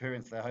brief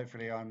disappearance there.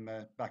 Hopefully I'm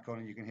back on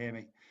and you can hear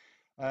me.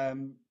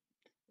 The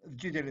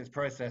due diligence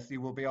process,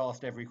 you will be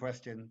asked every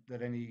question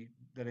that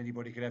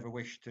anybody could ever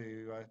wish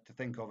to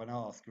think of and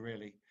ask,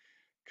 really,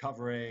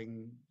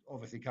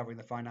 obviously covering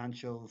the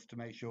financials to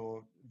make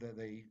sure that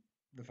the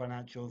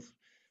financials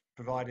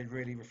provided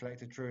really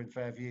reflect a true and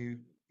fair view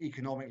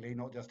economically,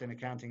 not just in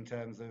accounting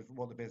terms of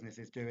what the business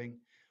is doing,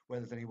 whether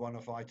there's any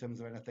one-off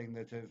items or anything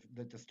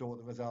that distort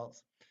the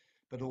results,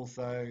 but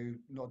also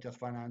not just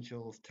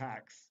financials,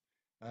 tax,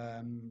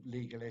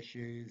 legal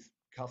issues,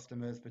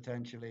 customers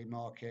potentially,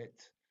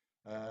 market,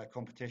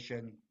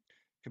 competition,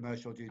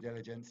 commercial due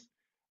diligence,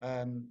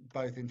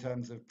 both in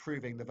terms of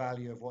proving the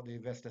value of what the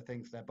investor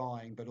thinks they're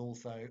buying, but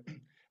also,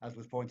 as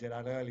was pointed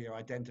out earlier,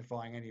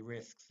 identifying any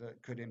risks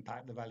that could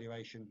impact the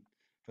valuation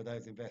for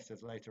those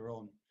investors later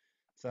on.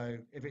 So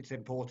if it's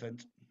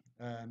important,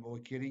 or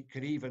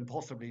could even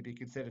possibly be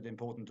considered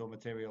important or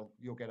material,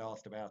 you'll get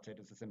asked about it.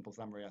 It's a simple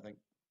summary, I think.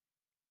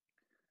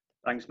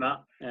 Thanks,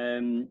 Matt.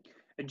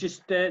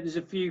 Just there's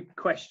a few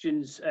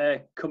questions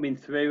coming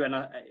through, and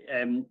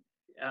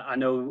I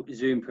know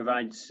Zoom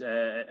provides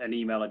an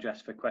email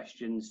address for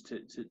questions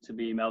to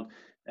be emailed.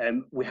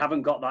 We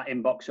haven't got that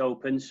inbox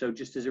open, so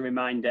just as a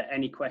reminder,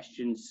 any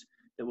questions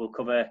that we'll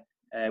cover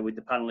with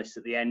the panelists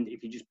at the end,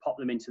 if you just pop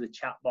them into the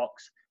chat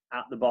box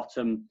at the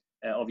bottom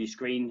of your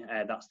screen,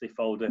 that's the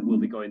folder we'll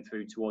be going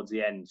through towards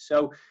the end.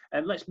 So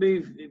let's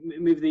move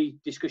the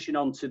discussion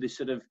on to the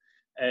sort of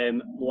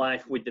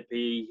life with the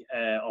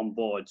PE on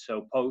board,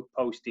 so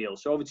post deal.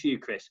 So over to you,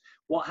 Chris.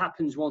 What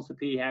happens once the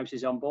PE house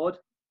is on board?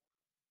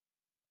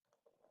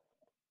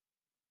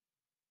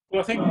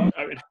 Well, I think,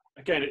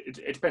 again,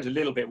 it depends a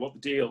little bit what the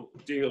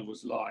deal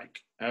was like.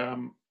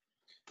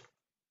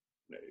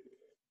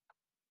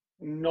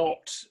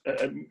 Not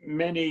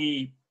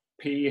many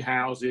PE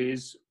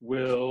houses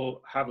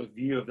will have a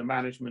view of the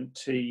management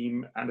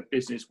team and a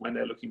business when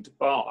they're looking to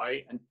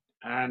buy,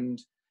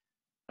 and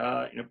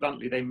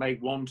bluntly, they may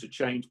want to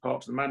change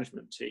parts of the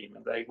management team,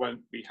 and they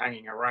won't be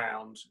hanging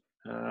around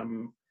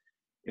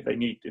if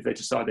they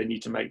decide they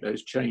need to make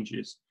those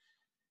changes.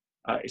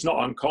 It's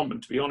not uncommon,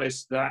 to be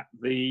honest, that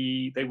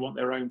they want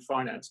their own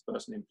finance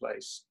person in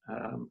place,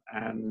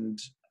 and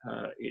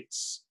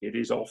it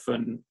is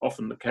often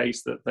the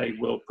case that they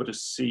will put a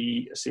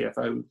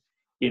CFO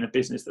in a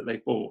business that they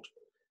bought,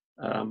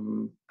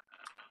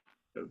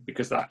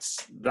 because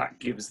that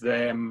gives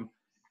them,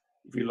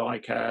 if you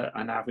like,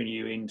 an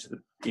avenue into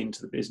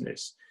the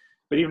business.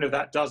 But even if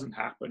that doesn't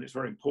happen, it's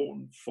very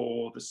important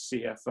for the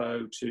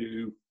CFO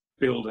to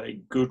build a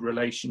good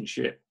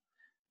relationship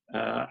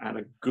and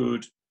a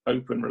good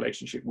open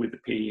relationship with the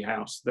PE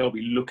house. They'll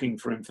be looking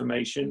for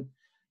information.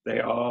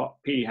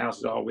 PE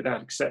houses are,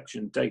 without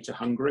exception, data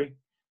hungry,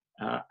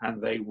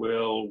 and they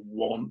will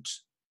want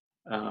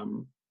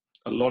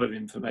a lot of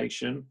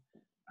information.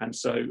 And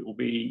so it will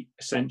be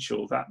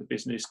essential that the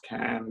business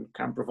can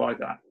provide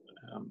that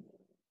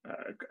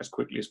as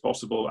quickly as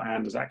possible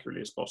and as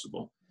accurately as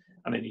possible.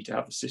 And they need to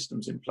have the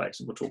systems in place.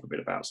 And we'll talk a bit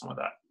about some of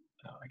that,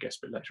 I guess,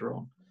 a bit later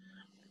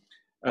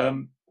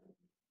on.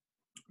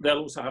 They'll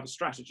also have a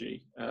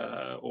strategy,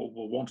 or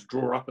will want to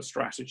draw up a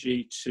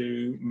strategy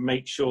to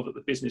make sure that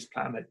the business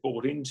plan they've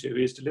bought into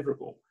is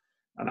deliverable.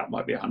 And that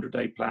might be a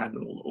 100-day plan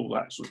and all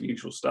that sort of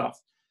usual stuff.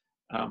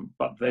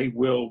 But they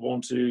will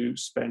want to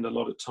spend a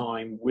lot of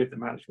time with the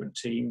management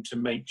team to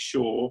make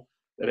sure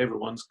that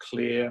everyone's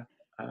clear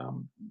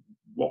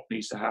what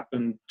needs to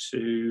happen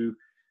to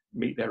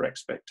meet their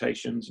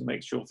expectations and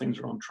make sure things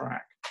are on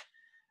track.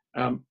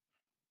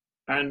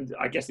 And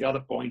I guess the other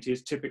point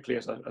is, typically,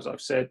 as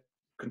I've said,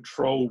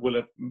 control will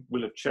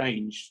have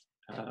changed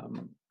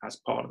as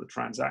part of the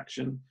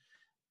transaction,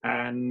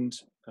 and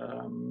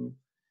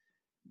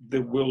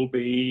there will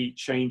be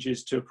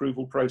changes to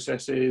approval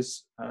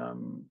processes,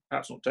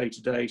 perhaps not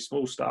day-to-day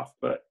small stuff,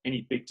 but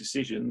any big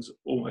decisions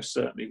almost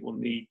certainly will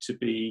need to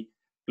be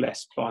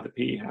blessed by the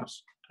PE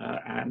house,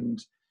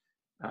 and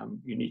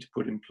you need to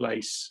put in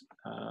place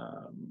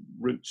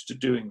routes to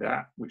doing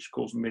that, which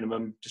cause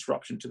minimum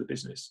disruption to the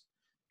business.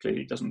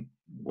 Clearly, it doesn't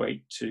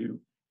wait to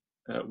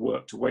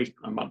wait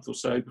a month or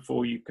so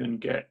before you can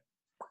get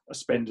a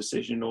spend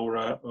decision or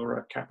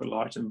a capital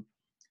item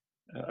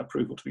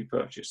approval to be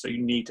purchased. So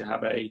you need to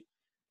have a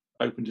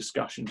open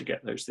discussion to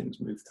get those things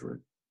moved through.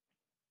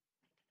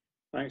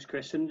 Thanks,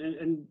 Chris.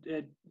 And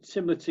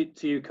similar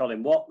to you,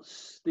 Colin,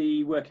 what's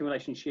the working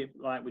relationship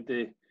like with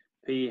the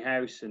PE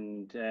house,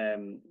 and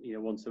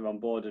once they're on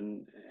board,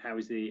 and how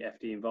is the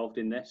FD involved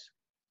in this?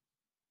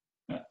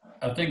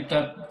 I think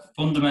that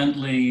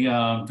fundamentally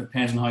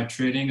depends on how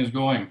trading is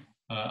going.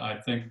 I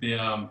think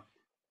the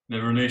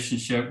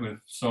relationship with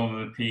some of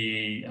the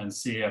PE and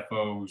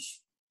CFOs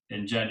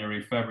in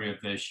January, February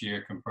of this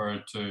year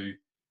compared to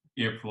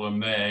April and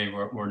May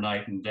were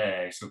night and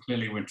day. So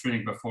clearly when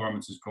trading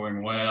performance is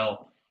going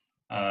well,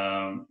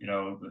 you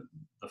know,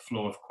 the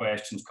flow of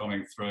questions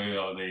coming through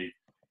or the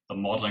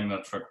modeling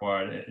that's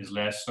required is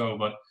less so.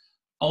 But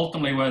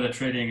ultimately, whether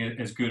trading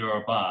is good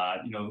or bad,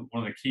 you know,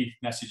 one of the key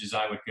messages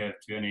I would give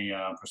to any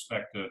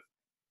prospective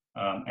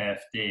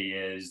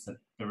FD is that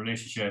the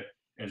relationship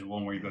is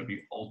one where you've got to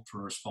be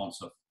ultra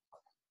responsive.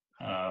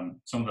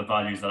 Some of the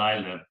values that I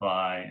live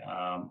by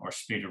are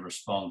speed of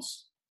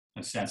response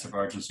and sense of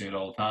urgency at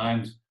all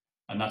times,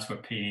 and that's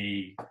what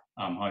PE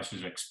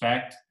houses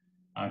expect.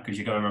 Because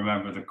you've got to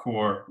remember the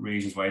core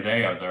reasons why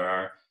they are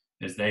there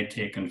is they've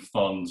taken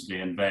funds they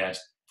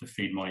invest to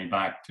feed money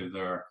back to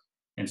their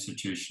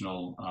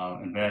institutional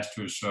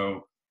investors.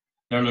 So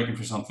they're looking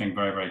for something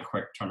very, very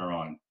quick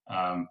turnaround.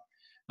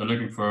 They're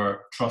looking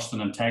for trust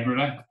and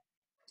integrity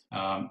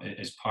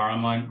is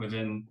paramount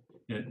within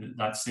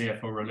that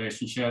CFO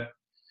relationship.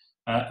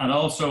 And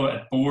also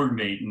at board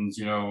meetings,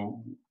 you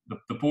know,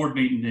 the board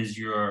meeting is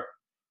your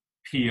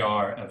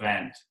PR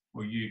event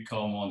where you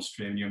come on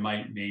stream. You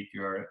might meet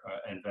your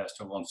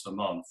investor once a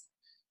month.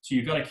 So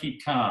you've got to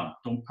keep calm,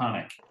 don't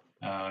panic.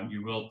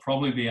 You will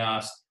probably be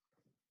asked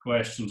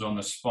questions on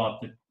the spot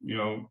that, you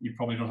know, you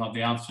probably don't have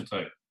the answer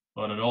to.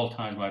 But at all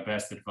times, my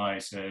best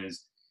advice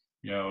is,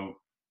 you know,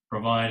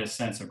 provide a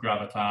sense of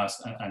gravitas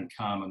and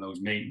calm in those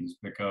meetings,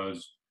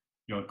 because,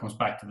 you know, it comes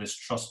back to this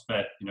trust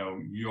bit. You know,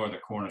 you're the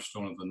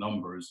cornerstone of the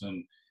numbers,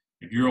 and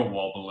if you're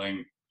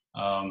wobbling,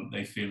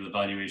 they feel the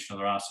valuation of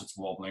their assets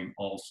wobbling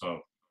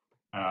also.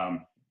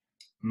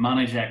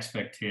 Manage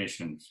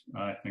expectations.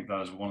 I think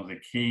that is one of the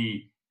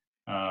key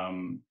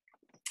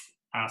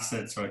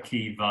assets or a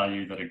key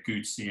value that a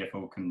good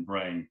CFO can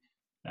bring.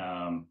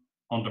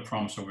 Under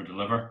promise, over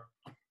deliver.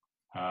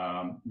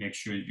 Make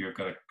sure you've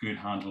got a good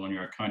handle on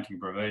your accounting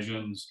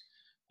provisions.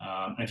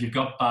 If you've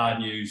got bad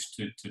news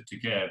to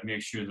give,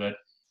 make sure that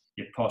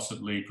you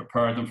possibly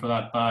prepare them for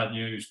that bad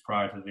news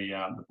prior to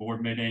the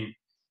board meeting.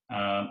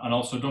 And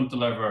also don't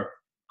deliver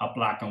a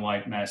black and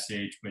white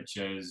message, which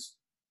is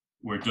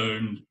we're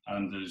doomed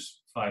and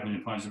there's £5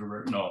 million that are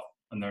written off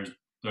and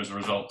there's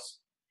results.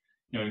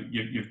 You know,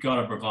 you've got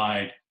to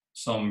provide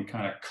some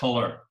kind of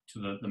colour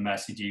to the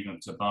message, even if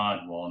it's a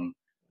bad one,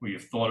 where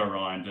you've thought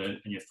around it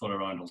and you've thought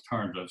around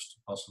alternatives to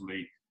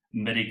possibly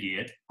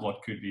mitigate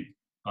what could be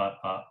a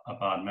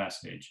bad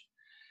message.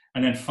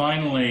 And then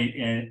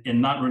finally,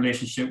 in that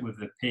relationship with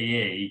the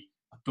PE,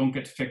 don't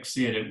get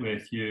fixated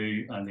with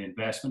you and the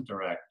investment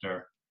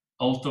director.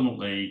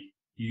 Ultimately,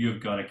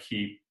 you've got to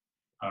keep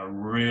a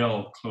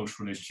real close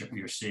relationship with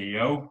your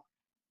CEO.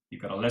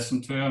 You've got to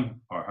listen to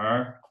him or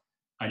her,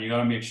 and you've got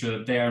to make sure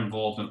that they're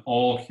involved in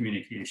all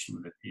communication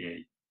with the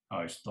PE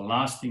house. The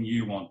last thing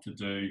you want to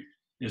do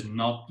is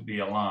not to be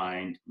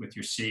aligned with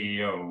your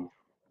CEO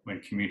when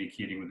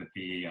communicating with the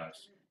PE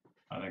house.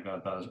 I think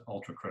that is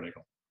ultra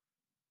critical.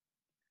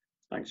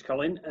 Thanks,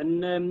 Colin.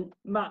 And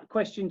Matt,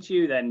 question to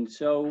you then.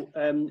 So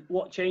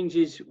what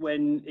changes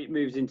when it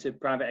moves into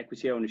private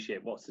equity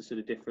ownership? What's the sort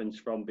of difference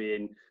from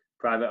being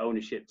private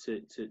ownership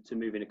to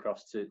moving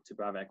across to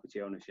private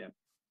equity ownership?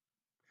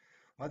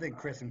 I think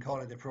Chris and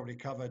Colin have probably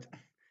covered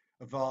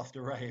a vast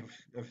array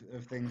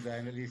of things there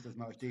in at least as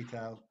much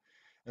detail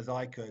as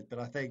I could. But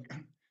I think, I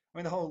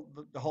mean,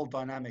 the whole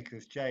dynamic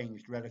has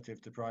changed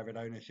relative to private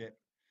ownership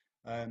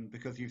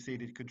because you've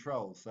ceded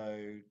control.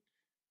 So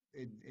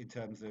in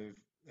terms of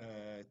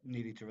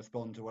needing to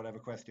respond to whatever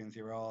questions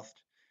you're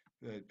asked,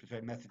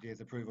 between messages,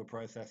 approval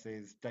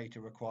processes, data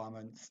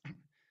requirements,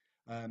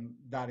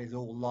 that is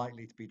all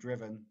likely to be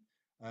driven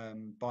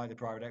by the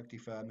private equity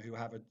firm, who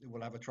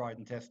will have a tried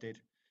and tested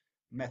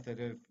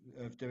method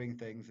of doing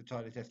things, a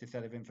tried and tested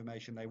set of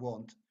information they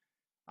want,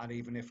 and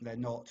even if they're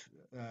not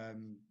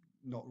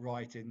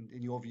right in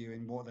your view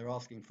in what they're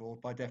asking for,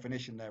 by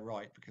definition they're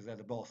right because they're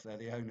the boss, they're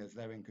the owners,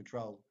 they're in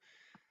control.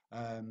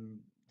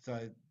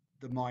 So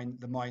the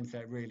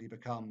mindset really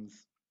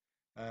becomes,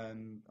 I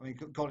mean,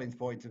 Colin's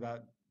point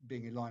about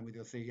being in line with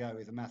your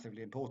CEO is a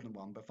massively important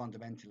one, but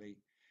fundamentally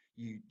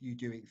you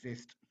do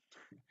exist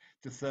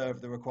to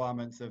serve the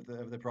requirements of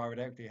the private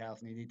equity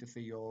house, and you need to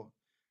see your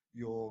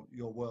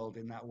world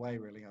in that way,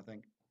 really, I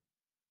think.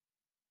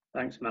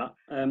 Thanks, Matt.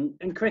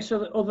 And Chris,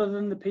 other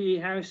than the PE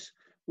house,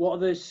 what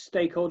other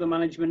stakeholder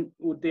management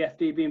would the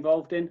FD be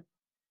involved in?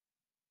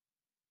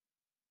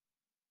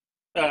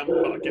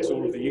 Well, I guess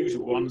all of the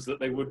usual ones that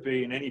they would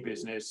be in any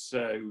business.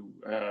 So,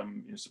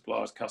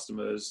 suppliers,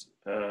 customers,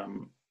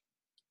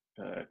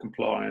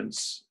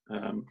 compliance.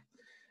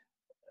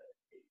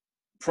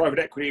 Private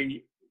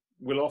equity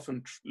will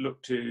often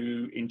look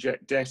to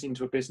inject debt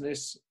into a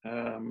business,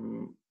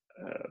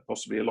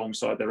 possibly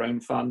alongside their own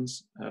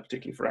funds,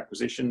 particularly for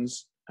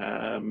acquisitions.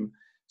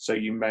 So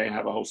you may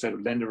have a whole set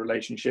of lender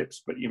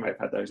relationships, but you may have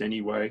had those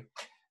anyway.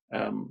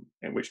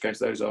 In which case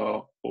those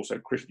are also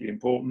critically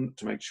important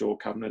to make sure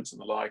covenants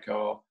and the like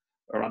are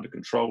are under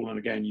control. And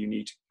again, you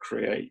need to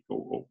create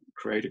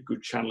a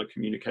good channel of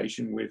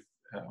communication with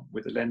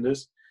the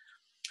lenders.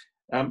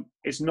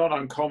 It's not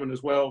uncommon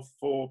as well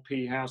for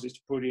PE houses to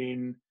put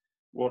in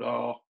what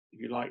are, if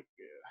you like,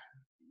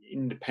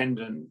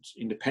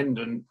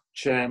 independent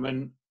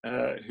chairman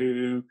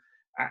who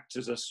act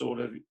as a sort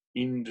of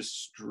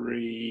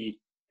industry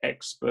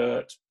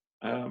expert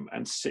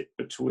and sit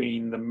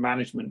between the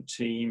management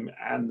team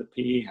and the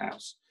PE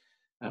house,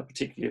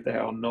 particularly if they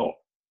are not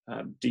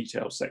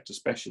detailed sector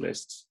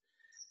specialists.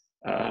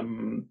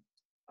 And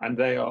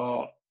they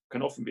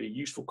can often be a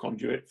useful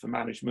conduit for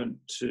management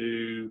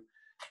to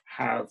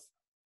have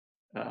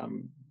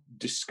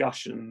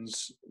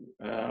discussions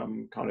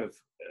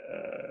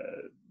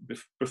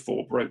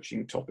before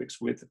broaching topics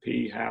with the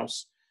PE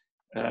house,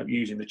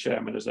 using the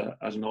chairman as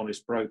an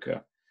honest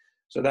broker.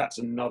 So that's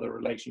another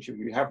relationship.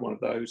 If you have one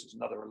of those, it's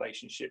another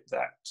relationship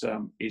that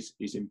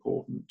is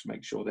important to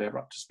make sure they're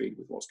up to speed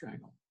with what's going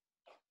on.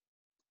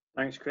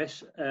 Thanks,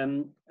 Chris.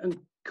 And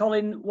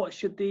Colin, what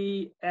should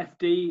the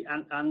FD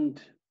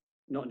and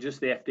not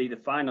just the FD, the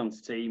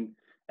finance team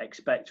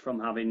expect from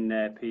having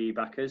PE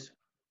backers?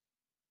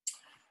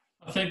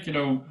 I think,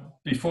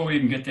 before we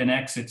even get to an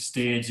exit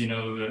stage,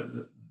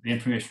 the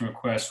information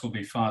requests will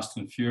be fast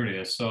and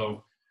furious.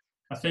 So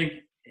I think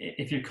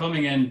if you're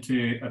coming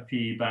into a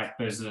PE-backed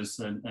business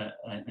and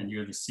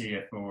you're the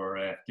CFO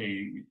or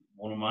FD,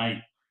 one of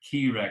my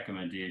key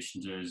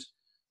recommendations is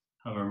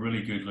have a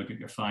really good look at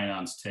your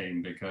finance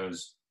team,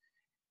 because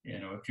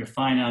if your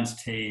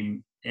finance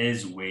team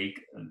is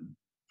weak,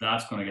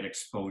 that's going to get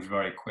exposed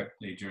very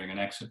quickly during an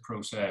exit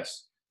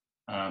process,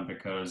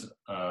 because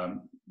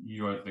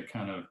you're the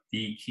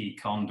key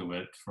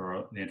conduit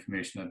for the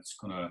information that's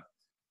going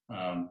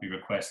to be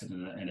requested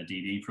in a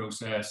DD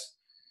process.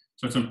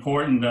 So it's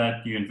important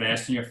that you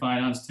invest in your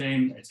finance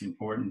team. It's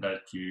important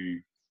that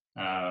you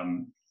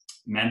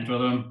mentor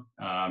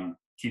them,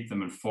 keep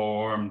them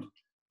informed,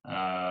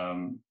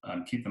 and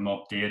keep them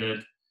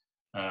updated.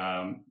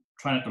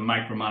 Try not to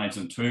micromanage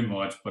them too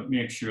much, but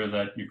make sure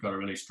that you've got a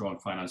really strong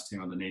finance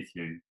team underneath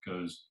you,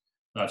 because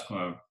that's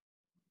going to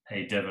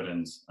pay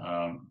dividends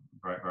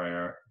very,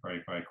 very,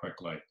 very, very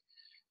quickly.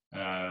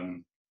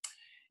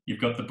 You've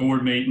got the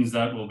board meetings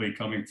that will be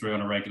coming through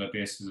on a regular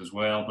basis as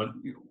well. But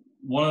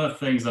one of the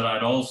things that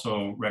I'd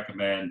also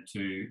recommend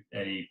to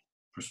any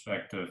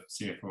prospective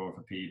CFO of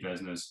a PE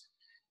business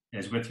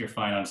is, with your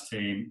finance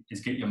team, is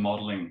get your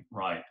modeling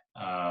right.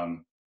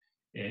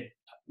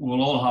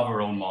 We'll all have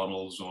our own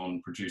models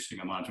on producing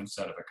a management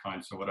set of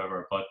accounts or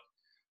whatever, but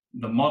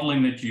the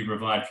modeling that you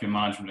provide for your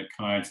management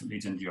accounts that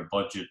leads into your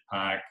budget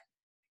pack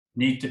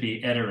need to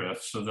be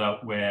iterative, so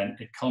that when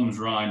it comes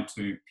round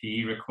to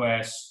PE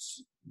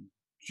requests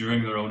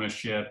during their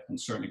ownership and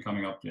certainly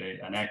coming up to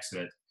an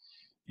exit,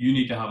 you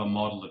need to have a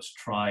model that's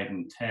tried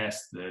and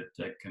tested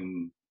that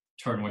can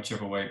turn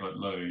whichever way but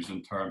lose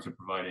in terms of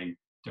providing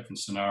different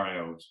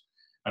scenarios.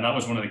 And that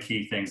was one of the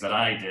key things that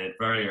I did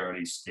very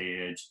early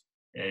stage,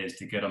 is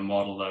to get a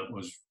model that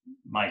was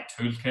my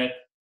toolkit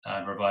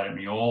and provided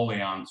me all the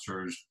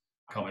answers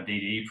come a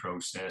DD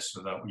process,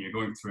 so that when you're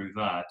going through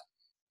that,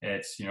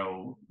 it's,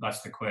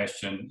 that's the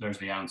question, there's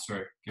the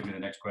answer, give me the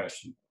next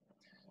question.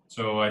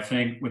 So I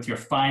think with your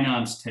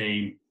finance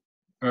team,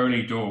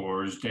 early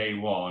doors, day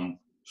one,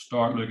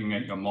 start looking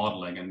at your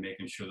modeling and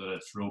making sure that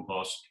it's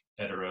robust,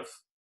 iterative,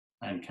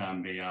 and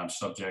can be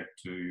subject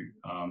to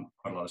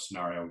quite a lot of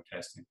scenario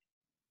testing.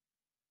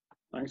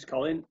 Thanks,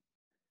 Colin.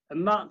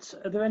 And Matt,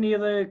 are there any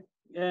other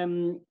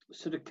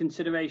sort of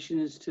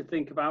considerations to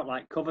think about,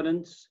 like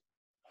covenants?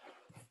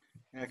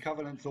 Yeah,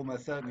 covenants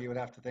almost certainly you would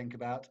have to think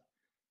about.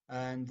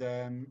 And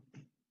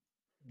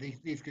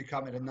these could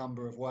come in a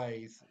number of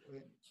ways.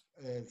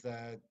 As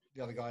the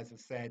other guys have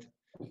said,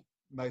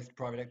 most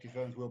private equity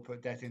firms will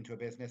put debt into a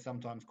business,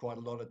 sometimes quite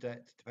a lot of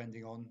debt,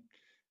 depending on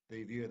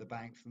the view of the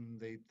banks and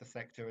the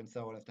sector and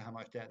so on, as to how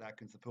much debt that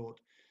can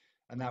support.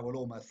 And that will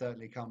almost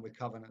certainly come with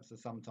covenants of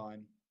some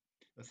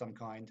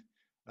kind.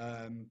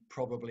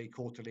 Probably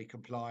quarterly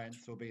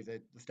compliance will be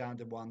the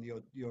standard one.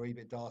 Your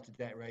EBITDA to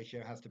debt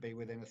ratio has to be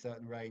within a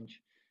certain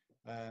range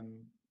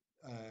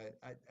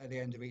at the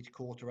end of each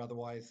quarter,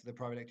 otherwise the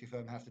private equity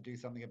firm has to do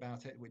something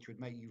about it, which would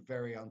make you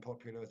very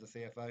unpopular as a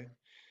CFO.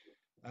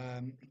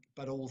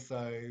 But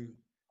also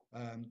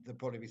there'll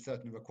probably be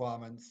certain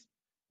requirements,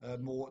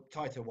 more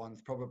tighter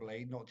ones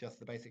probably, not just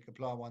the basic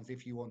compliant ones,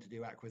 if you want to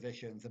do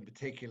acquisitions, and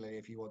particularly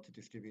if you want to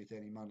distribute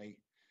any money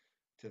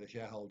to the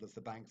shareholders.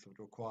 The banks would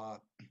require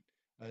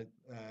a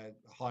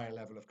higher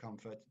level of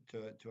comfort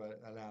to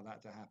allow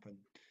that to happen.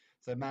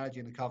 So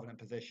managing the covenant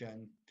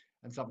position,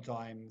 and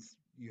sometimes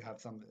you have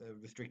some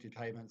restricted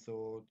payments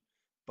or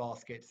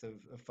baskets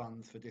of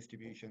funds for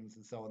distributions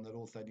and so on that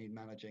also need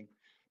managing.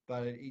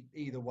 But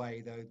either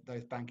way,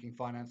 those banking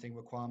financing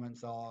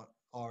requirements are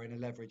in a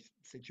leveraged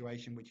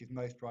situation, which is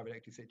most private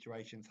equity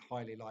situations,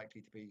 highly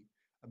likely to be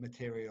a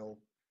material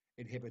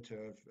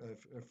inhibitor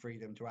of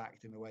freedom to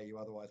act in the way you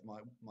otherwise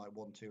might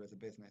want to as a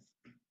business.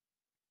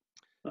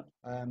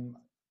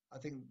 I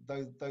think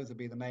those would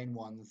be the main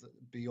ones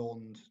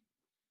beyond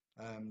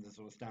the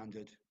sort of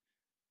standard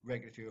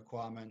regulatory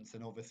requirements,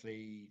 and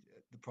obviously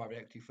the private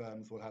equity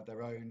firms will have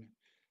their own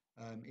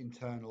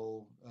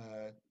internal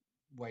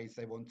ways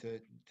they want to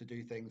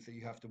do things that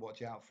you have to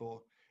watch out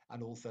for.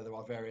 And also there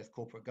are various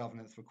corporate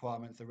governance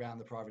requirements around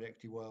the private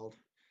equity world,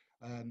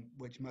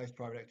 which most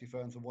private equity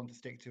firms will want to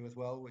stick to as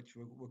well, which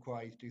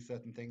require you to do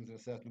certain things in a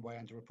certain way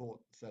and to report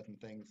certain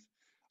things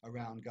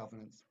around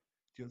governance.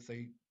 So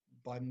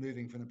by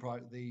moving from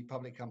the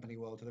public company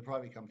world to the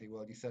private company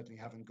world, you certainly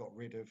haven't got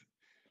rid of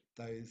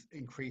those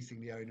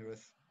increasingly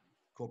onerous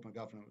corporate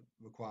governance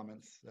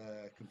requirements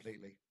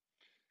completely.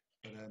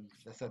 But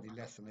they're certainly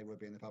less than they would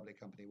be in the public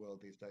company world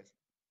these days.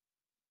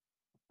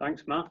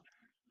 Thanks, Matt.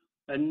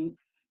 And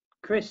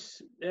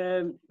Chris,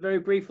 very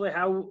briefly,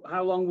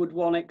 how long would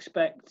one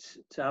expect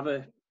to have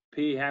a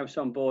PE house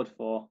on board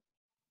for?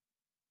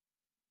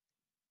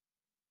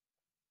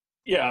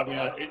 Yeah, I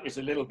mean, it's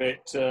a little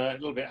bit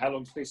how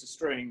long's a piece of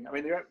string. I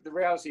mean, the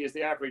reality is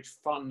the average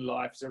fund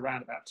life is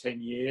around about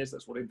 10 years.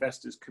 That's what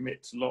investors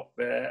commit to lock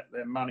their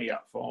money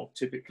up for,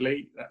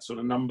 typically, that sort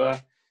of number.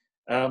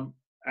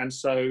 And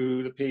so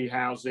the PE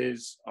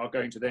houses are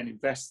going to then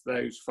invest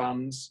those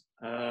funds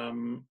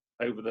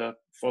over the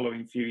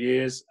following few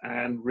years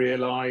and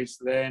realise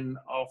then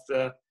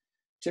after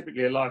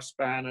typically a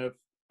lifespan of,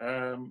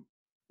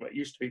 well, it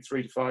used to be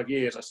 3 to 5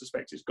 years. I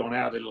suspect it's gone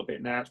out a little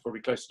bit now. It's probably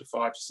closer to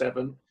 5 to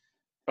 7.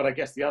 But I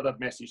guess the other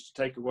message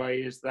to take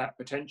away is that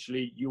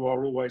potentially you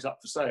are always up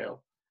for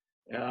sale.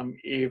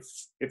 If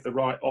the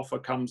right offer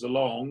comes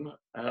along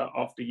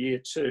after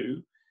year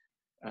 2,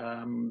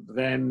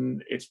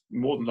 then it's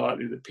more than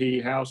likely the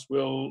PE house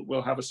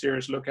will have a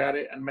serious look at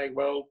it and may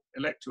well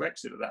elect to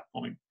exit at that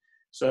point.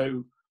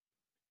 So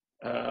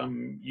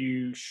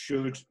you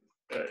should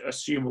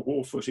assume a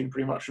war footing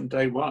pretty much from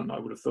day one, I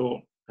would have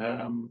thought.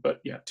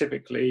 But yeah,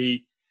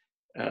 typically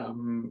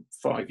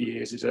 5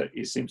 years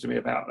seems to me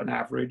about an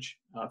average.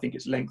 I think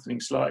it's lengthening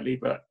slightly,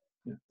 but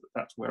you know,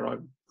 that's where I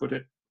would put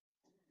it.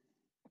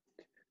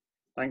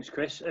 Thanks,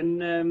 Chris.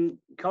 And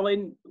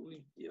Colin,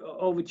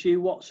 over to you.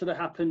 What sort of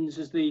happens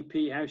as the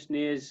PE house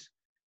nears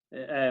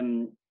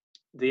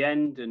the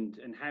end,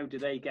 and how do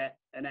they get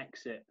an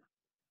exit?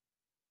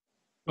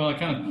 Well,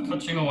 kind of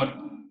touching on what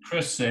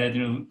Chris said,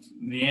 you know,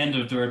 the end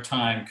of their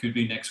time could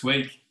be next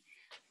week.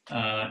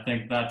 I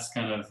think that's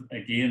kind of,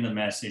 again, the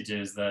message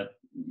is that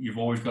you've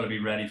always got to be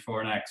ready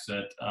for an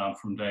exit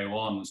from day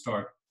one and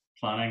start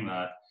planning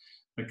that.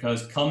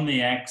 Because come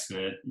the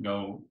exit, you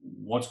know,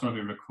 what's going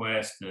to be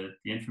requested,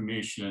 the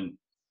information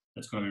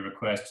that's going to be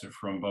requested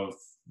from both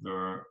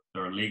their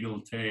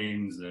legal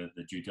teams, the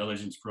due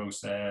diligence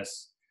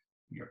process,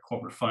 your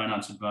corporate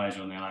finance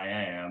advisor on the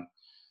IAM,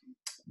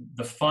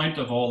 the fount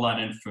of all that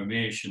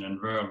information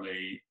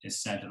invariably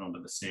is sent in under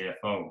the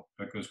CFO,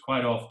 because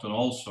quite often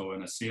also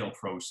in a sale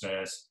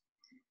process,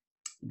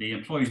 the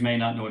employees may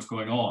not know what's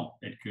going on.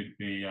 It could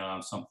be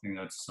something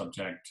that's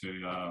subject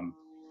to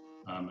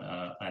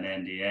an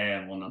NDA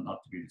and one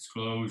not to be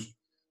disclosed.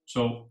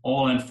 So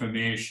all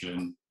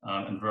information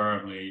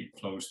invariably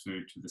flows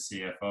through to the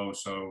CFO.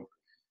 So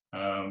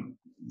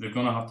they're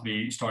going to have to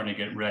be starting to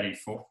get ready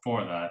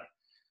for that.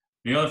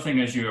 The other thing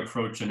as you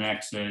approach an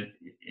exit,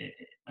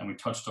 and we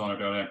touched on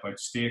it earlier about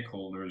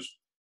stakeholders,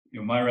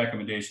 you know, my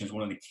recommendation is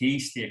one of the key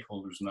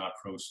stakeholders in that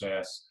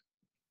process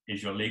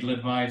is your legal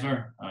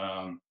advisor.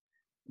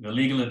 The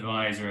legal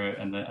advisor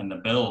and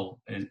the bill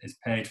is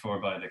paid for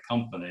by the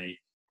company,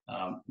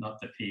 not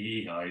the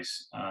PE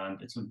house.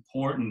 And it's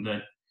important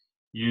that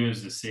you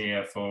as the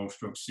CFO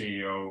stroke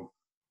CEO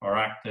are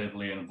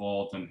actively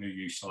involved in who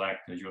you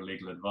select as your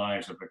legal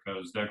advisor,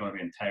 because they're going to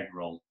be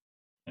integral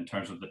in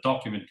terms of the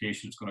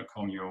documentation that's going to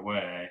come your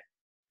way.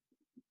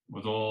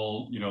 With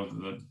all, you know,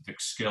 the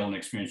skill and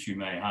experience you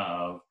may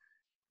have,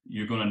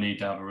 you're going to need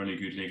to have a really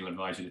good legal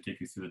advisor to take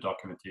you through the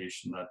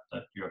documentation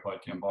that you're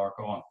about to embark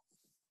on.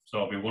 So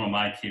it'll be one of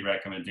my key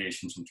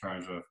recommendations in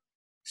terms of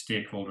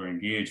stakeholder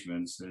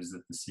engagements is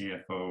that the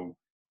CFO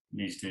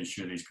needs to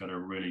ensure that he's got a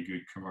really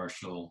good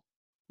commercial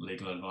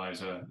legal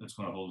advisor that's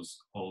going to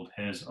hold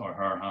his or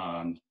her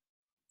hand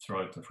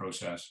throughout the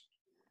process.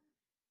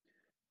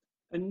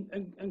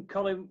 And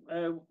Colin,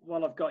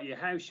 while I've got you,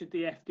 how should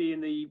the FD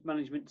and the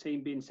management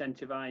team be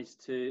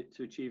incentivized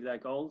to achieve their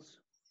goals?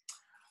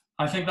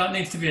 I think that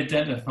needs to be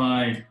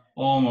identified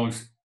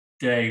almost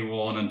day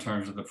one in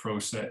terms of the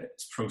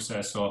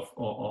process of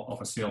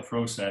a sale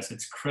process.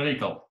 It's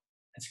critical.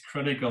 It's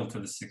critical to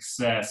the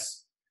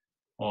success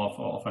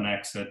of an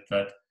exit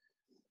that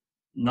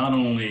not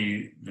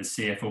only the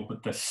CFO,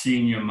 but the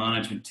senior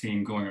management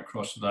team going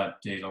across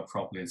that deal are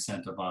properly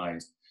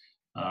incentivized.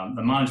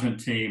 The management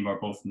team are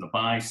both on the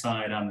buy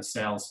side and the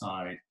sell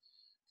side.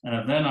 And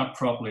if they're not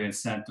properly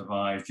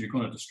incentivized, you're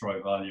going to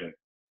destroy value.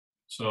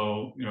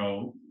 So, you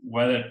know,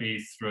 whether it be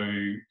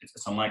through,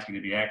 it's unlikely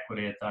to be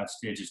equity at that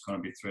stage, it's going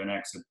to be through an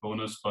exit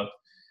bonus, but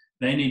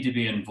they need to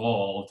be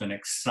involved and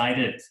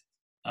excited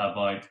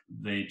about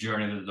the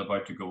journey that they're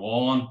about to go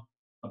on,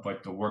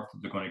 about the work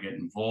that they're going to get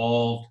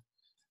involved,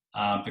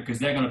 because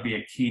they're going to be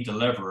a key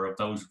deliverer of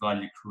those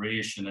value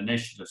creation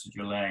initiatives that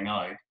you're laying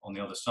out on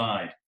the other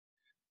side.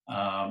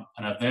 And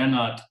if they're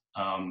not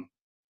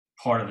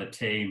part of the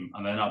team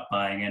and they're not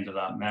buying into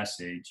that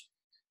message,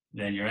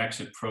 then your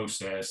exit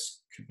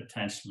process could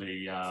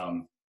potentially,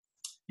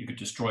 you could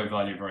destroy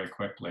value very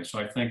quickly. So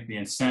I think the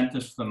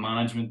incentives for the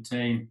management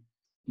team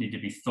need to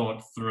be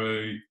thought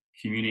through,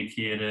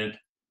 communicated,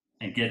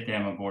 and get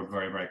them on board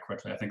very, very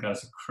quickly. I think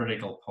that's a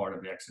critical part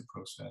of the exit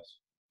process.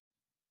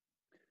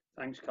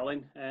 Thanks,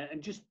 Colin.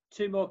 And just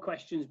two more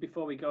questions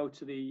before we go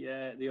to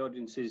the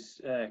audience's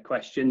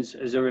questions.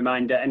 As a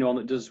reminder, anyone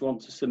that does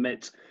want to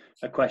submit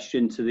a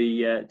question to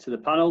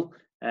the panel,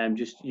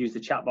 just use the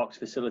chat box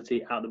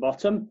facility at the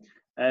bottom.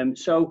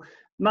 So,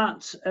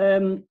 Matt,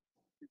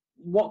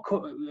 what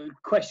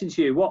questions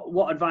to you?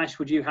 What advice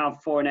would you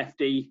have for an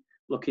FD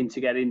looking to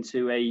get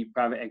into a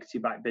private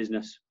equity-backed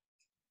business?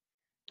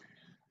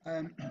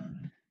 I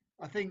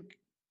think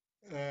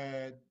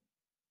there's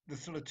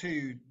sort of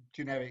two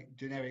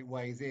generic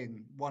ways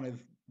in, one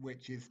of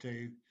which is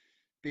to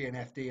be an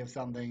FD of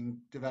something,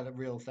 develop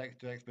real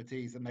sector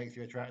expertise that makes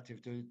you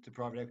attractive to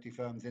private equity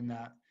firms in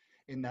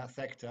that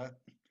sector,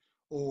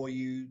 or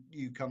you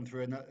come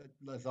through,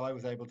 as I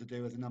was able to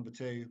do as a number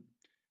two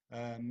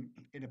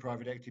in a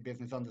private equity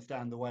business,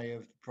 understand the way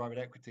of private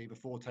equity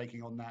before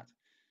taking on that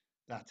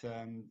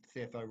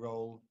CFO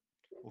role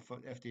or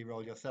FD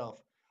role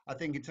yourself. I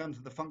think in terms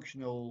of the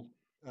functional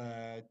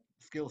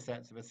skill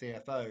sets of a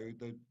CFO,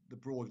 the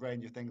broad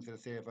range of things that a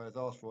CFO has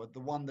asked for, the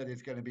one that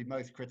is going to be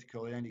most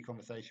critical in any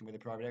conversation with a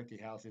private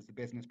equity house is the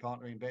business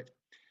partnering bit.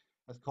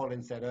 As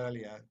Colin said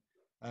earlier,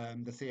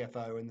 the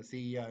CFO and the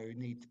CEO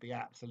need to be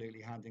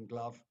absolutely hand in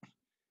glove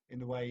in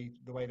the way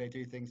they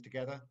do things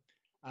together.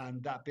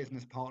 And that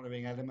business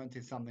partnering element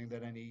is something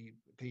that any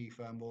PE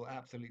firm will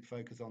absolutely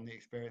focus on the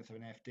experience of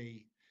an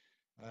FD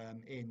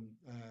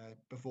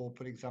before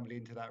putting somebody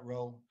into that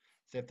role.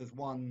 So if there's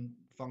one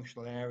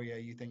functional area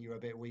you think you're a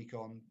bit weak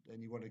on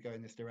and you want to go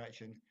in this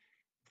direction,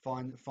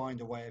 find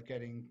a way of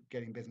getting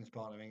business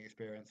partnering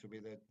experience would be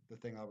the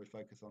thing I would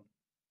focus on.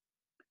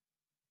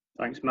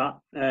 Thanks, Matt.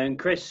 And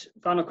Chris,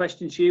 final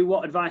question to you.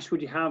 What advice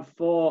would you have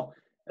for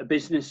a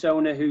business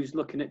owner who's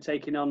looking at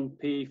taking on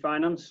PE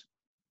finance?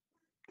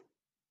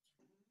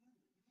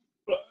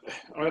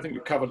 I think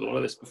we've covered a lot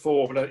of this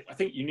before, but I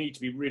think you need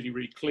to be really,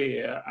 really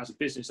clear as a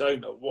business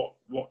owner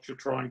what you're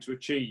trying to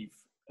achieve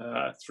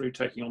through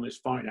taking on this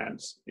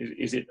finance.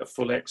 Is it a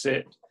full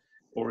exit,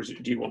 or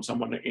do you want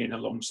someone in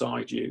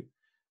alongside you?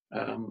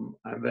 And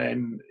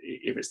then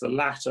if it's the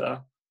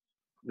latter,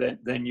 then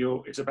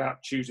it's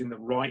about choosing the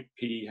right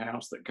PE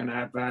house that can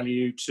add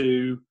value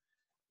to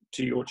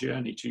your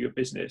journey, to your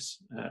business.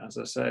 As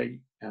I say,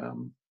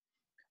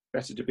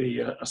 better to be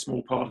a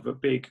small part of a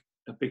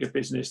bigger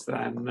business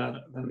than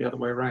the other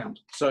way around.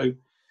 So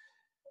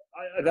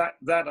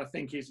that I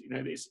think is,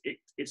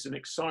 it's an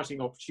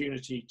exciting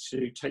opportunity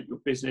to take your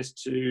business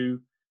to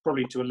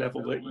probably to a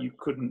level that you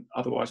couldn't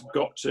otherwise have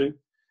got to.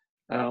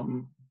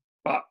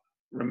 But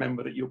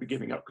remember that you'll be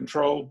giving up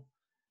control,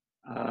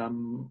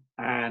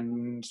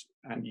 and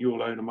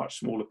you'll own a much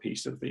smaller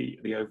piece of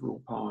the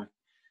overall pie.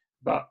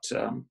 But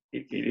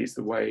it is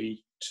the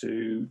way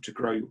to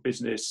grow your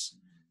business,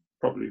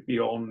 probably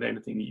beyond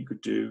anything that you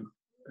could do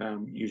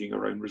using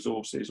your own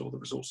resources or the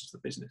resources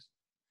of the business.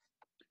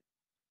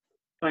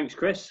 Thanks,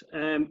 Chris.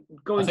 I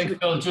think,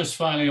 Phil, just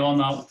finally on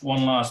that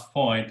one last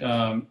point,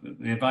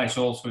 the advice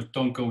also is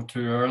don't go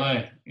too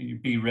early. You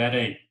be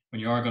ready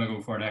when you are going to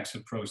go for an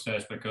exit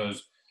process,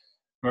 because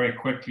very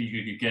quickly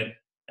you could get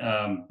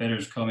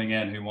bidders coming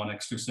in who want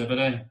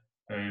exclusivity,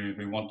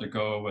 who want to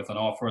go with an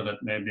offer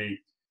that maybe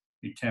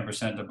be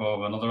 10%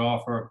 above another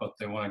offer, but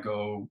they want to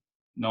go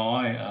now.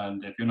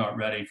 And if you're not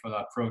ready for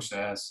that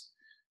process,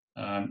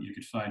 you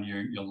could find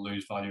you'll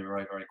lose value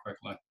very, very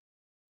quickly.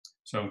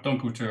 So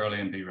don't go too early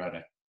and be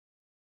ready.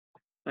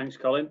 Thanks,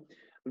 Colin.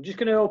 I'm just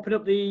going to open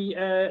up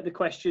the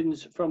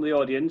questions from the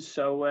audience.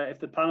 So if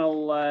the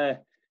panel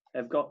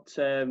have got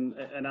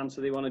an answer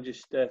they want to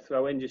just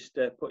throw in, just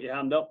put your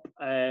hand up.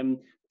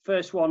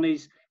 First one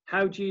is,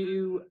 how do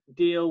you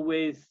deal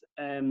with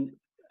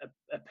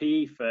a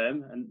PE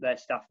firm and their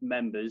staff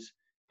members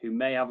who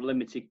may have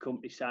limited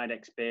company side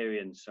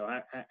experience? So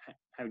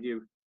how do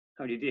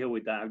you deal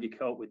with that? How do you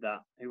cope with that?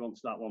 Who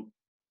wants that one?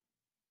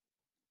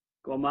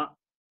 Go on, Matt.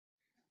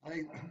 I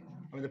think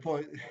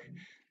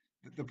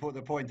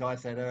the point I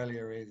said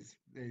earlier is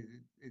the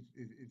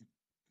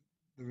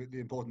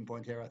important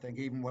point here. I think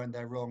even when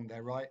they're wrong,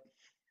 they're right,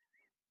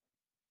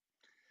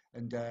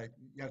 and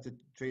you have to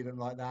treat them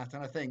like that.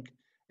 And I think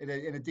in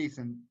a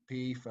decent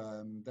PE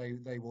firm,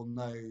 they will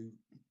know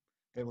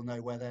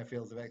where their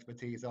fields of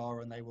expertise are,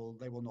 and they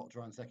will not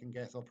try and second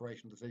guess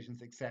operational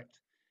decisions,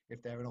 except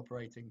if they're an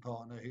operating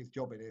partner whose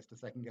job it is to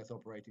second guess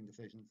operating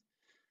decisions.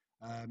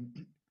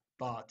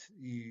 But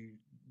the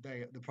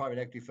private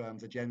equity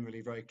firms are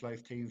generally very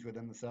close teams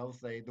within themselves.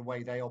 The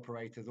way they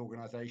operate as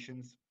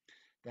organisations,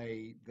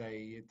 they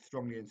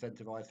strongly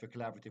incentivise for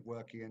collaborative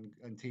working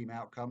and team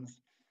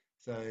outcomes.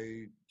 So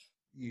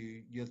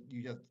you just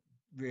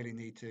really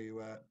need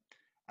to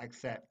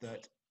accept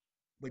that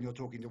when you're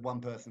talking to one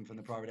person from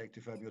the private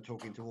equity firm, you're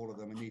talking to all of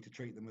them, and need to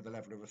treat them with a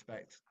level of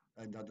respect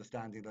and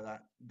understanding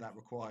that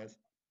requires.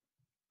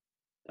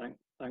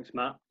 Thanks,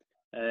 Matt.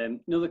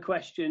 Another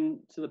question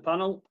to the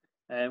panel.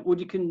 Would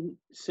you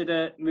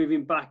consider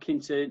moving back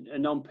into a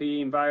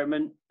non-PE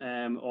environment,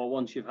 or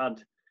once you've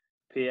had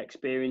PE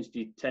experience, do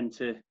you tend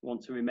to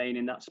want to remain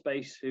in that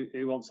space?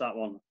 Who wants that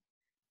one?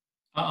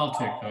 I'll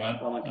take that.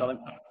 Colin.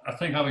 I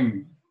think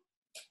having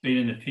been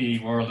in the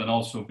PE world and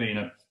also being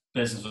a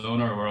business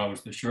owner where I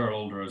was the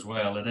shareholder as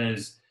well, it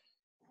is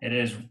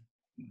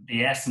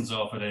the essence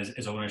of it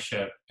is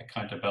ownership,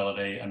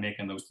 accountability, and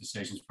making those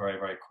decisions very,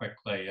 very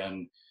quickly.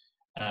 And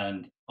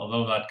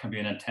although that can be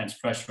an intense,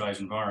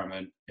 pressurized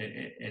environment,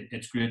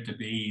 it's great to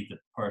be the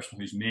person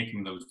who's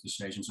making those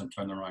decisions and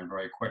turn them around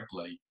very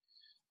quickly.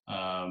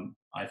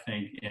 I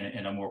think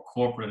in a more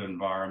corporate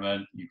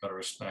environment, you've got to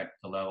respect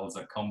the levels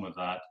that come with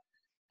that.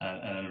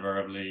 And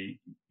invariably,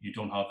 you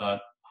don't have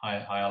that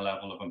higher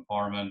level of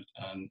empowerment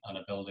and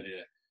ability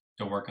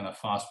to work in a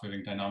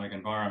fast-moving, dynamic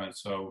environment.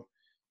 So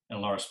in a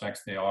lot of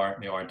respects, they are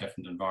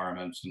different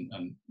environments,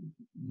 and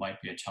might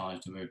be a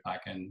challenge to move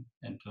back into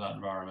that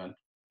environment,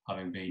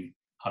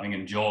 having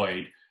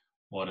enjoyed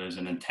what is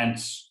an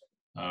intense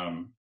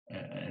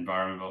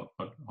environment,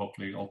 but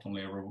hopefully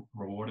ultimately a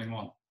rewarding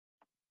one.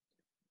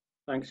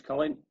 Thanks,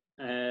 Colin.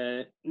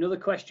 Another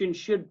question: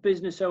 should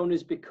business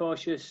owners be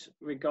cautious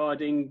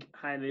regarding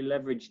highly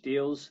leveraged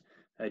deals?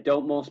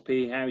 Don't most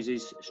PE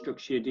houses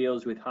structure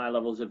deals with high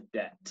levels of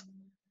debt?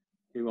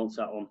 Who wants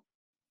that one?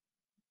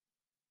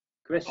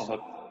 Chris?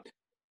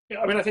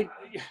 Yeah, I mean, I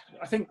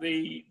think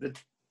the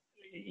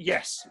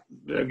yes,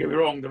 don't get me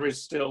wrong, there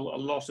is still a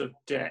lot of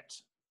debt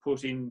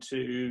put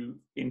into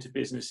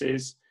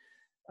businesses,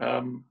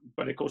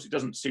 but of course it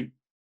doesn't suit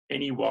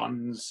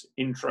anyone's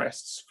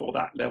interests for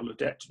that level of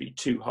debt to be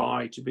too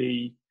high to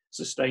be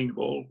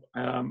sustainable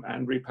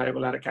and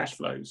repayable out of cash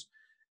flows.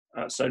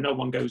 So no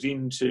one goes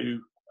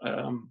into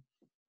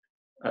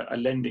a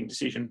lending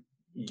decision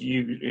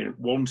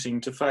wanting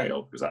to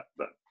fail, because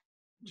that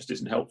just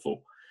isn't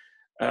helpful.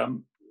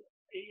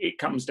 It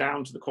comes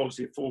down to the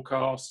quality of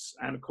forecasts,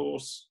 and of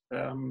course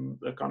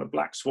the kind of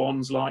black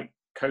swans like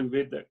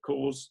COVID that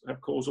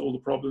have caused all the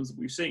problems that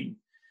we've seen.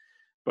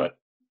 But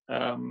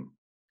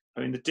I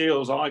mean, the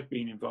deals I've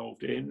been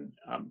involved in,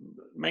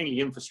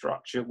 mainly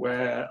infrastructure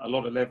where a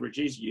lot of leverage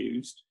is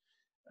used,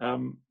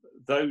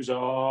 those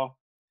are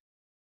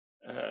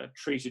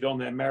treated on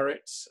their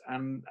merits,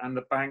 and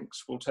the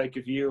banks will take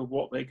a view of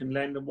what they can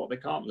lend and what they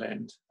can't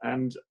lend.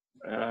 And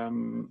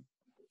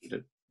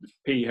the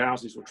PE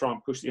houses will try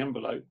and push the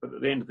envelope, but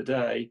at the end of the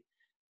day,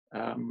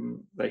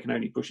 they can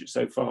only push it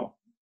so far.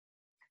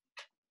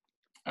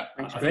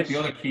 I think the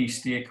other key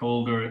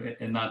stakeholder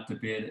in that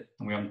debate,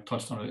 and we haven't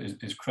touched on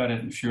it, is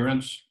credit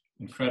insurance.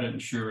 And credit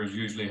insurers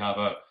usually have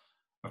a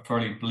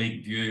fairly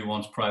bleak view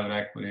once private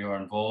equity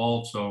are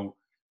involved. So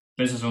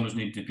business owners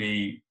need to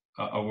be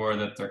aware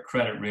that their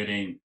credit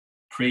rating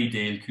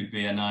pre-deal could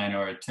be a 9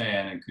 or a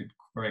 10 and could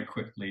very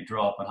quickly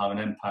drop and have an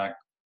impact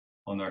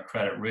on their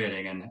credit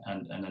rating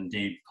and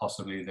indeed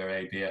possibly their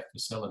ABF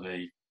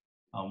facility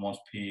once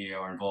PE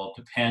are involved,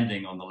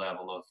 depending on the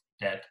level of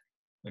debt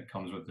that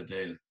comes with the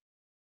deal.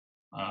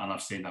 And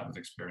I've seen that with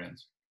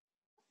experience.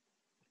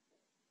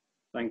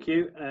 Thank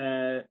you.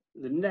 The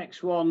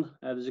next one,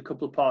 there's a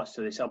couple of parts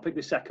to this. I'll pick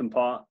the second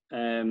part.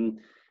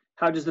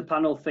 How does the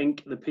panel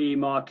think the PE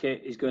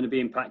market is going to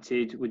be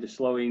impacted with the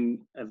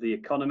slowing of the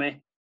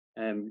economy,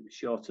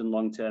 short and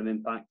long-term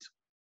impact?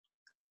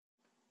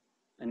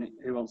 And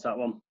who wants that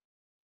one?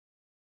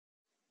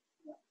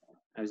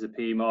 How's the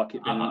PE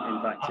market been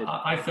impacted?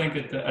 I think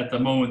at the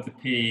moment the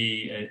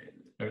PE,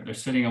 they're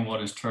sitting on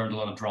what is termed a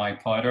lot of dry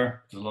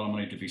powder. There's a lot of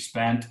money to be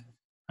spent.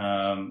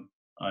 I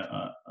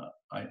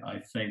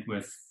think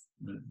with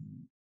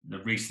the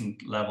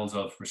recent levels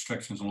of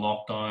restrictions and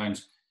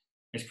lockdowns,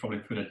 it's probably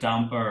put a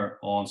damper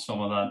on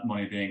some of that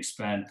money being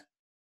spent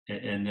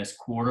in this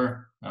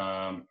quarter.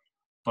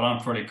 But I'm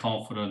pretty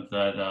confident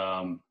that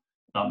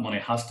that money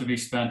has to be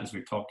spent, as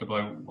we talked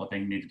about, what they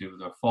need to do with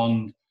their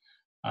fund.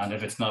 And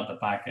if it's not the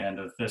back end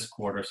of this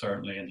quarter,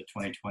 certainly into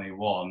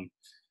 2021,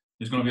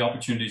 there's going to be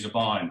opportunities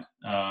abound.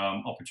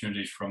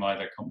 Opportunities from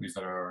either companies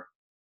that are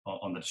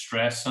on the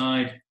distress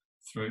side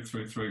through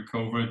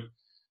COVID,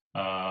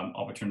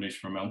 opportunities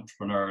from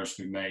entrepreneurs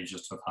who may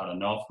just have had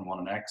enough and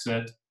want an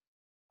exit,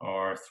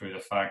 or through the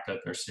fact that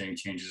they're seeing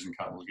changes in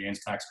capital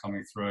gains tax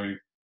coming through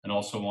and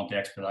also want to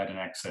expedite an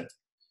exit.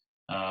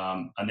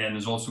 And then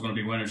there's also going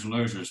to be winners and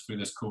losers through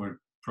this COVID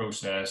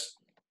process.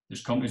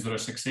 There's companies that are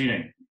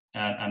succeeding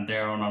and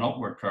they're on an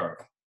upward curve,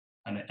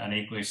 and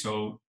equally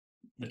so,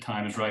 the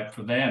time is right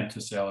for them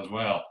to sell as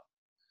well.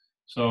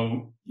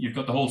 So you've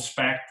got the whole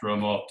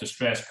spectrum of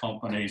distressed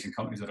companies and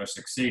companies that are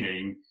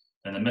succeeding.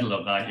 In the middle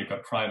of that, you've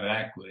got private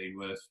equity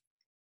with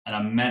an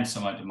immense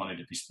amount of money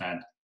to be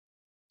spent.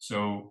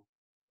 So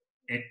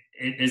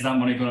is that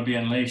money going to be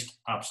unleashed?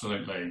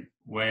 Absolutely.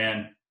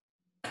 When?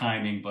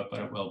 Timing, but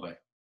it will be.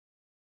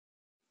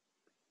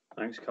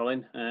 Thanks,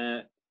 Colin.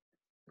 A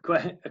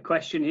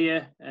question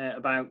here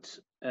about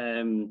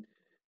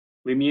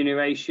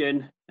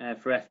remuneration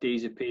for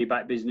FDs of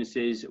PE-backed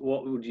businesses.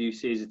 What would you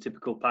see as a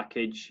typical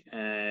package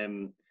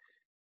in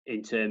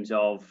terms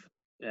of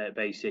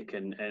basic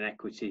and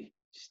equity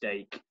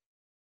stake?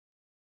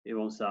 Who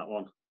wants that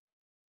one?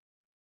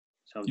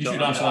 So you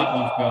should answer that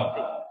one,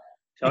 Phil.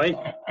 Sorry?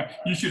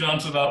 You should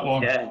answer that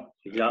one. Yeah,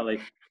 exactly.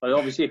 Well,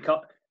 obviously a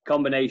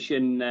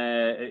combination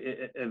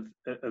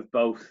of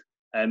both.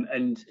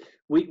 And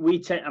we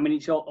take, I mean,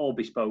 it's all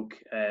bespoke,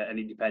 and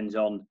it depends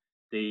on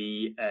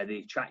the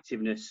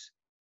attractiveness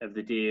of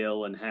the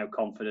deal and how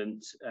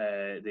confident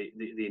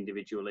the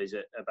individual is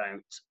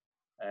about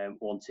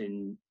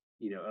wanting,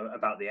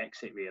 about the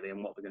exit really,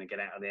 and what they're going to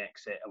get out of the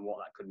exit and what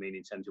that could mean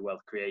in terms of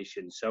wealth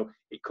creation. So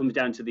it comes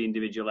down to the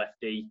individual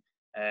FD,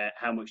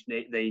 how much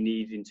they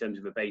need in terms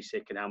of a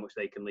basic and how much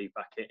they can leave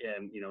back,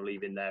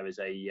 leave in there as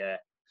a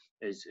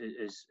as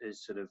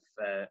sort of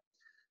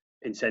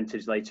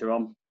incentives later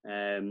on.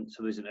 So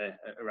there isn't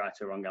a right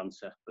or wrong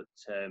answer. But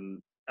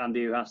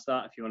Andy, who asked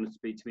that, if you wanted to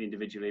speak to me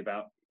individually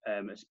about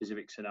a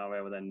specific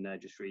scenario, then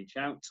just reach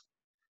out.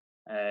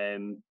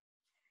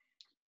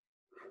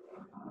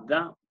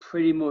 That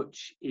pretty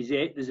much is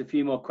it. There's a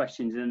few more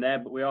questions in there,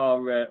 but we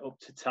are up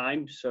to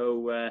time.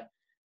 So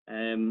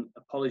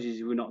apologies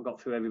if we've not got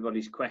through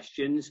everybody's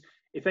questions.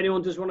 If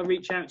anyone does want to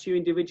reach out to you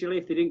individually,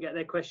 if they didn't get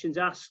their questions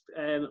asked,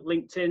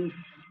 LinkedIn,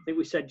 I think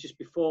we said just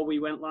before we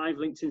went live,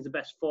 LinkedIn's the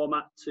best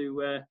format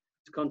to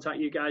contact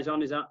you guys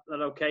on. Is that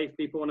okay if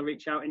people want to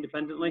reach out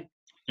independently?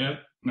 Yeah,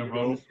 no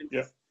problem.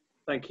 Yeah.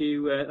 Thank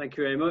you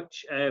very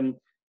much.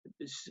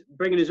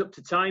 Bringing us up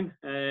to time,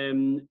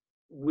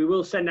 we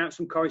will send out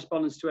some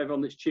correspondence to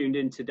everyone that's tuned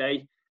in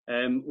today.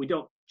 We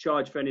don't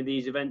charge for any of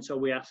these events. All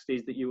we ask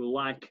is that you will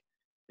like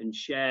and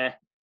share,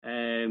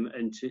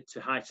 and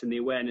to heighten the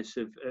awareness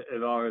of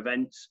our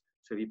events.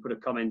 So if you put a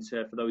comment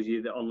for those of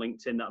you that are on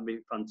LinkedIn, that'd be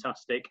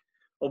fantastic.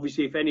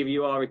 Obviously, if any of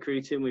you are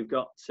recruiting, we've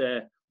got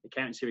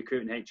accountancy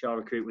recruit and HR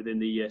recruit within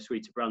the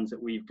suite of brands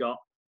that we've got.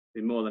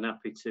 Be more than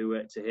happy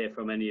to hear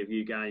from any of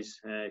you guys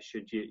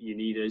should you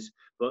need us.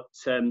 But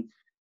a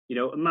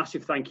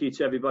massive thank you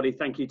to everybody.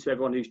 Thank you to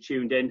everyone who's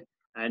tuned in,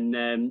 and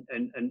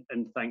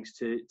thanks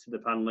to the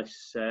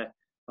panelists.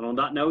 And on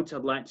that note,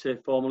 I'd like to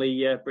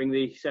formally bring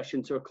the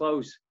session to a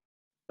close.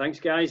 Thanks,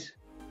 guys.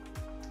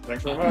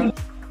 Thanks very much.